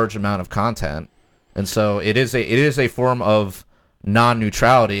large amount of content. And so it is a form of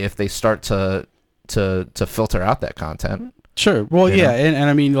non-neutrality if they start to filter out that content. Sure. Well, yeah, and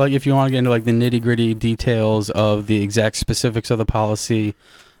I mean, like, if you want to get into like the nitty-gritty details of the exact specifics of the policy,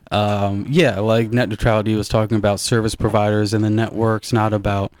 like net neutrality was talking about service providers and the networks, not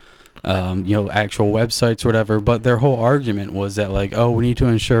about actual websites or whatever. But their whole argument was that like, oh, we need to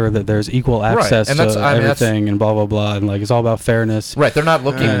ensure that there's equal access to everything and blah blah blah, and like it's all about fairness. Right. They're not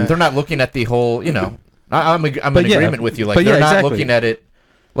looking. They're not looking at the whole. I'm in agreement with you. Like they're not looking at it.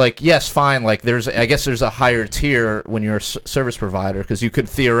 Like, yes, fine. Like I guess there's a higher tier when you're a service provider because you could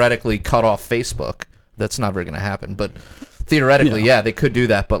theoretically cut off Facebook. That's not very going to happen, but. Theoretically, they could do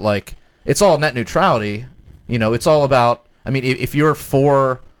that, but like it's all net neutrality. It's all about. I mean, if you're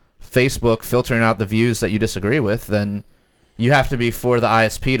for Facebook filtering out the views that you disagree with, then you have to be for the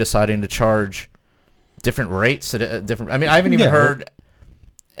ISP deciding to charge different rates at different. I mean, I haven't even heard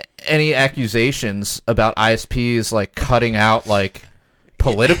any accusations about ISPs like cutting out like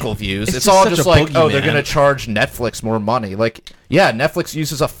political views. It's all just like, oh, they're gonna charge Netflix more money. Like, yeah, Netflix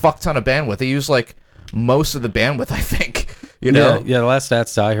uses a fuck ton of bandwidth. They use like most of the bandwidth, I think. Yeah, the last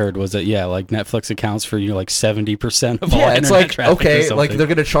stats I heard was that like Netflix accounts for like 70% of all internet it's like traffic okay, like they're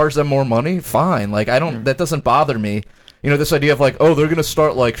gonna charge them more money. Fine, like I don't. That doesn't bother me. This idea of like, oh, they're gonna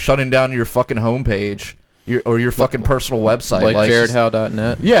start like shutting down your fucking homepage, your fucking personal website, like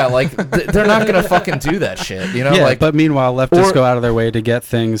jaredhowe.net. Yeah, like they're not gonna fucking do that shit. Yeah, but meanwhile, leftists go out of their way to get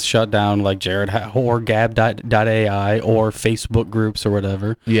things shut down, like Jared Howe or Gab.ai or Facebook groups or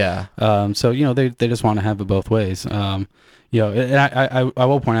whatever. Yeah. So they just want to have it both ways. And I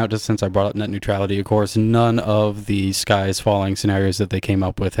will point out, just since I brought up net neutrality, of course, none of the skies falling scenarios that they came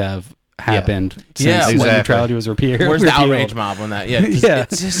up with have happened since net neutrality was repealed. Where's the outrage mob on that? Yeah,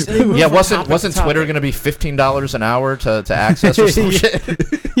 it's just, wasn't Twitter going to be $15 an hour to access or some shit?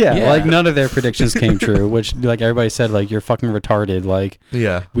 Yeah, like none of their predictions came true, which like everybody said, like, you're fucking retarded. Like,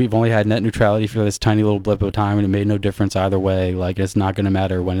 Yeah. we've only had net neutrality for this tiny little blip of time, and it made no difference either way. Like, it's not going to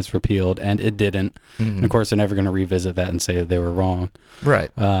matter when it's repealed, and it didn't. And of course, they're never going to revisit that and say that they were wrong.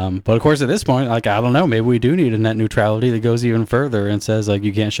 Right. But of course, at this point, like, I don't know, maybe we do need a net neutrality that goes even further and says, like,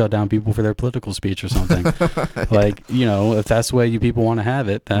 you can't shut down people for their political speech or something. Like, you know, if that's the way you people want to have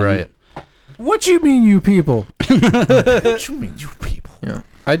it, then Right. What you mean, you people? What you mean, you people? Yeah,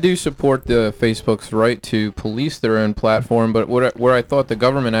 I do support the Facebook's right to police their own platform, but where I thought the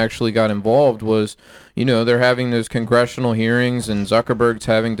government actually got involved was, you know, they're having those congressional hearings and Zuckerberg's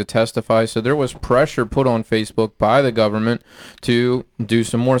having to testify, so there was pressure put on Facebook by the government to do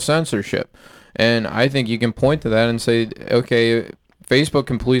some more censorship. And I think you can point to that and say, okay, Facebook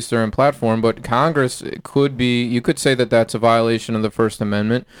can police their own platform, but Congress could be, you could say that that's a violation of the First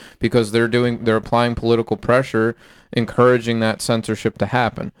Amendment because they're applying political pressure, encouraging that censorship to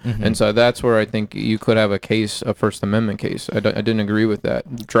happen. And so that's where I think you could have a First Amendment case. I didn't agree with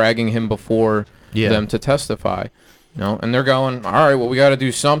that, dragging him before them to testify. You know, and they're going, all right, well, we got to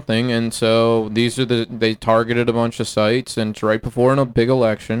do something. And so they targeted a bunch of sites, and it's right before a big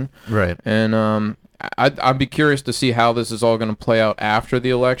election. Right. And I'd be curious to see how this is all going to play out after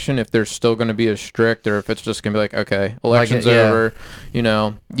the election, if they're still going to be as strict, or if it's just going to be like, okay, election's over, you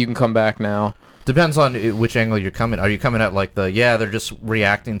know, you can come back now. Depends on which angle you're coming. Are you coming at like they're just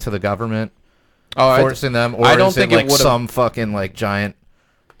reacting to the government, forcing them, or I don't is think it like it would've- some fucking like giant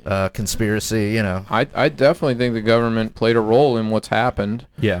conspiracy, you know? I definitely think the government played a role in what's happened.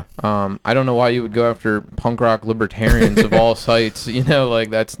 Yeah. I don't know why you would go after punk rock libertarians of all sites. You know, like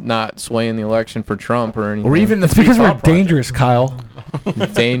that's not swaying the election for Trump or anything. Or even the It's because Free we're Thought Project. dangerous, Kyle.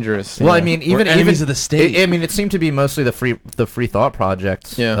 dangerous. Well, yeah. I mean, We're enemies of the state. I mean, it seemed to be mostly the free thought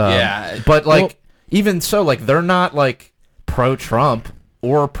projects. Yeah. Yeah. But like, even so, like they're not like pro-Trump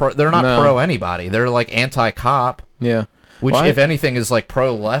or they're not No. pro anybody. They're like anti-cop, yeah. which, Well, if anything, is like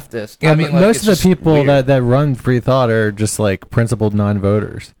pro-leftist. Yeah, I mean, like, most it's of the just people weird. that run free thought are just like principled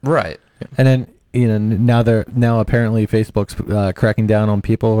non-voters. right. And then, you know, now apparently Facebook's cracking down on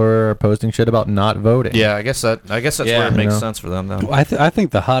people who are posting shit about not voting. Yeah, I guess that's Yeah. where it makes You know. sense for them, though. Well, I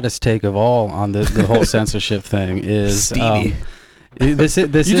think the hottest take of all on the whole censorship thing is Steamy. this You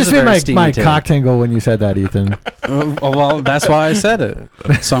is just a made very steamy my take. cock tingle when you said that, Ethan. Well, that's why I said it.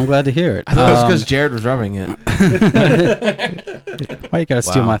 So I'm glad to hear it. I thought it was because Jared was rubbing it. Why you gotta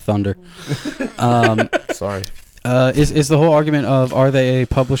steal Wow. my thunder? Sorry. Is the whole argument of, are they a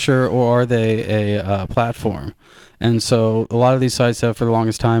publisher or are they a platform? And so a lot of these sites have for the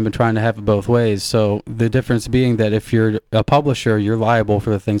longest time been trying to have it both ways. So the difference being that if you're a publisher, you're liable for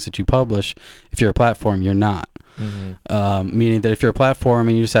the things that you publish. If you're a platform, you're not. Meaning that if you're a platform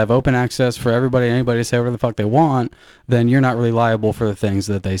and you just have open access for everybody, anybody to say whatever the fuck they want, then you're not really liable for the things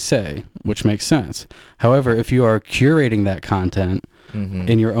that they say, which makes sense. However, if you are curating that content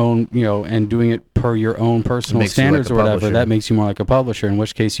in your own, you know, and doing it per your own personal Makes you like standards a or whatever, publisher. that makes you more like a publisher, in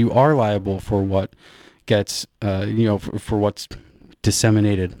which case you are liable for what gets, you know, for what's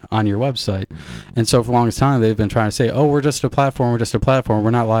disseminated on your website. And so for the longest time they've been trying to say, oh, we're just a platform,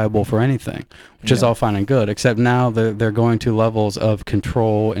 we're not liable for anything, which is all fine and good, except now they're going to levels of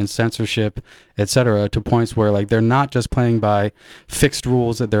control and censorship, etc., to points where like they're not just playing by fixed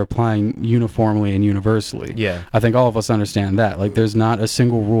rules that they're applying uniformly and universally. Yeah. I think all of us understand that. Like, there's not a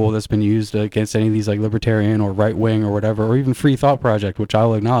single rule that's been used against any of these like libertarian or right wing or whatever, or even Free Thought Project, which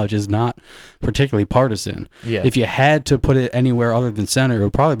I'll acknowledge is not particularly partisan. Yeah. If you had to put it anywhere other than center, it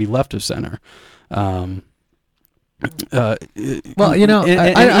would probably be left of center. Well, you know, and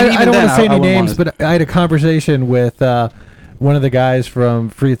I even don't then, want to say any wouldn't names, wanna- but I had a conversation with one of the guys from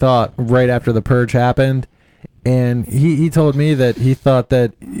Free Thought right after the purge happened, and he told me that he thought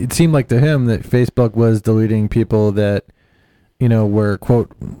that it seemed like to him that Facebook was deleting people that, you know, were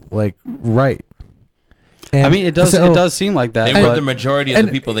quote like right. And I mean, it does seem like that. They were but- the majority of and-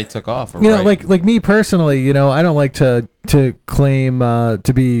 the people they took off. Were You know, right. like me personally, you know, I don't like to claim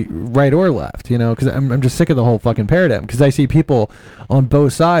to be right or left, you know, because I'm just sick of the whole fucking paradigm. Because I see people on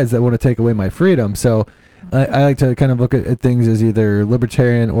both sides that want to take away my freedom. So I like to kind of look at things as either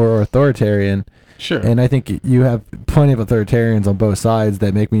libertarian or authoritarian. Sure. And I think you have plenty of authoritarians on both sides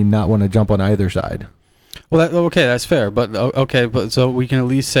that make me not want to jump on either side. Well, okay, that's fair. But okay, but so we can at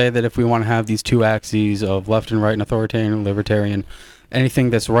least say that if we want to have these two axes of left and right and authoritarian and libertarian, anything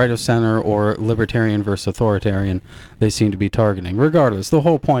that's right of center or libertarian versus authoritarian, they seem to be targeting. Regardless, the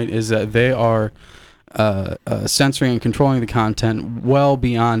whole point is that they are censoring and controlling the content well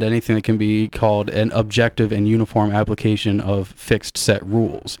beyond anything that can be called an objective and uniform application of fixed set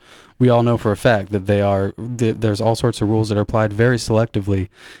rules, we all know for a fact that there's all sorts of rules that are applied very selectively.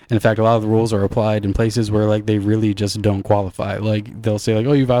 And in fact, a lot of the rules are applied in places where like they really just don't qualify. Like they'll say like,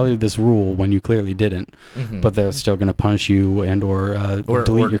 oh, you violated this rule when you clearly didn't, but they're still going to punish you and or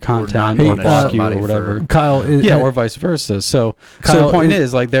delete your content or block you or whatever. Kyle, or vice versa. So the point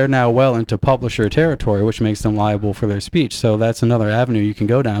is like they're now well into publisher territory, which makes them liable for their speech. So that's another avenue you can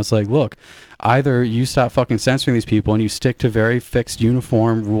go down. It's like, look, either you stop fucking censoring these people and you stick to very fixed,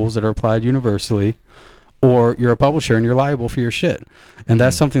 uniform rules that are applied universally, or you're a publisher and you're liable for your shit. And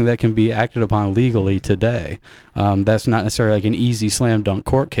that's something that can be acted upon legally today. That's not necessarily like an easy slam dunk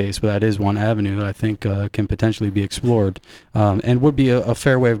court case, but that is one avenue that I think can potentially be explored, and would be a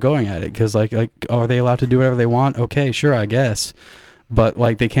fair way of going at it. Because like, are they allowed to do whatever they want? Okay, sure, I guess. But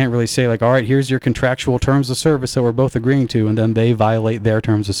like they can't really say like, all right, here's your contractual terms of service that we're both agreeing to, and then they violate their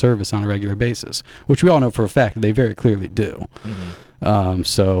terms of service on a regular basis, which we all know for a fact that they very clearly do.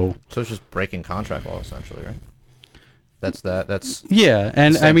 So it's just breaking contract law essentially, right? That's yeah,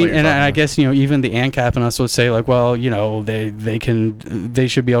 and I mean, and I guess even the ANCAP and us would say like, well, they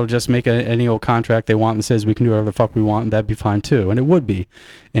should be able to just make any old contract they want and says we can do whatever the fuck we want, and that'd be fine too, and it would be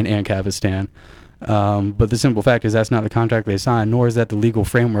in ANCAPistan. But the simple fact is that's not the contract they signed, nor is that the legal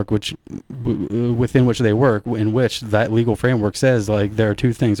framework within which they work, in which that legal framework says like there are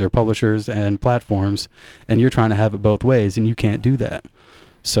two things: there are publishers and platforms, and you're trying to have it both ways, and you can't do that.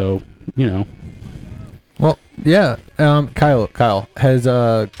 So Well, yeah. Kyle has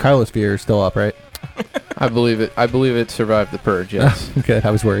Kylosphere still up, right? I believe it survived the purge. Yes. Okay, I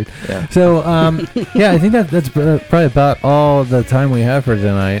was worried. Yeah. So, yeah, I think that's probably about all the time we have for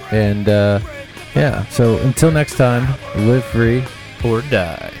tonight. And yeah, so until next time, live free or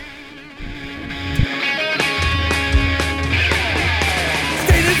die.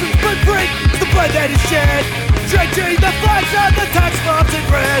 Statism's footprint is the blood that is shed, drenching the flags on the tax bombs in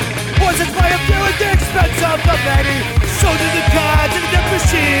red. Poisoned by a few at the expense of the many, sold to the gods and the death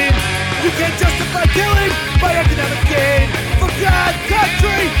machine. You can't justify killing by economic gain. For God,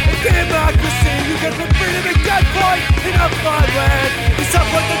 country, and democracy, you can put freedom in gunpoint in a foreign land. You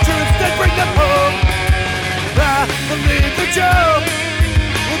support the troops, then bring them home. I believe that you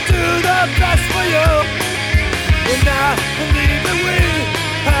will do the best for you, and I believe that we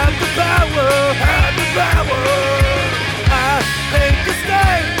have the power, I hate the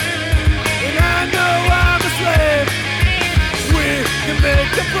state, and I know I'm a slave. We can make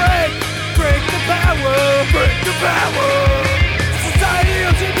the break the power. Society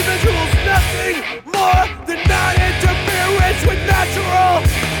of individuals, nothing more than non-interference with natural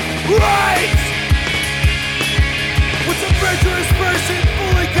rights. Once a virtuous person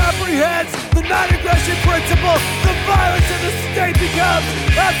fully comprehends the non-aggression principle, the violence of the state becomes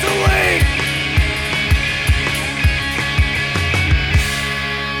obsolete.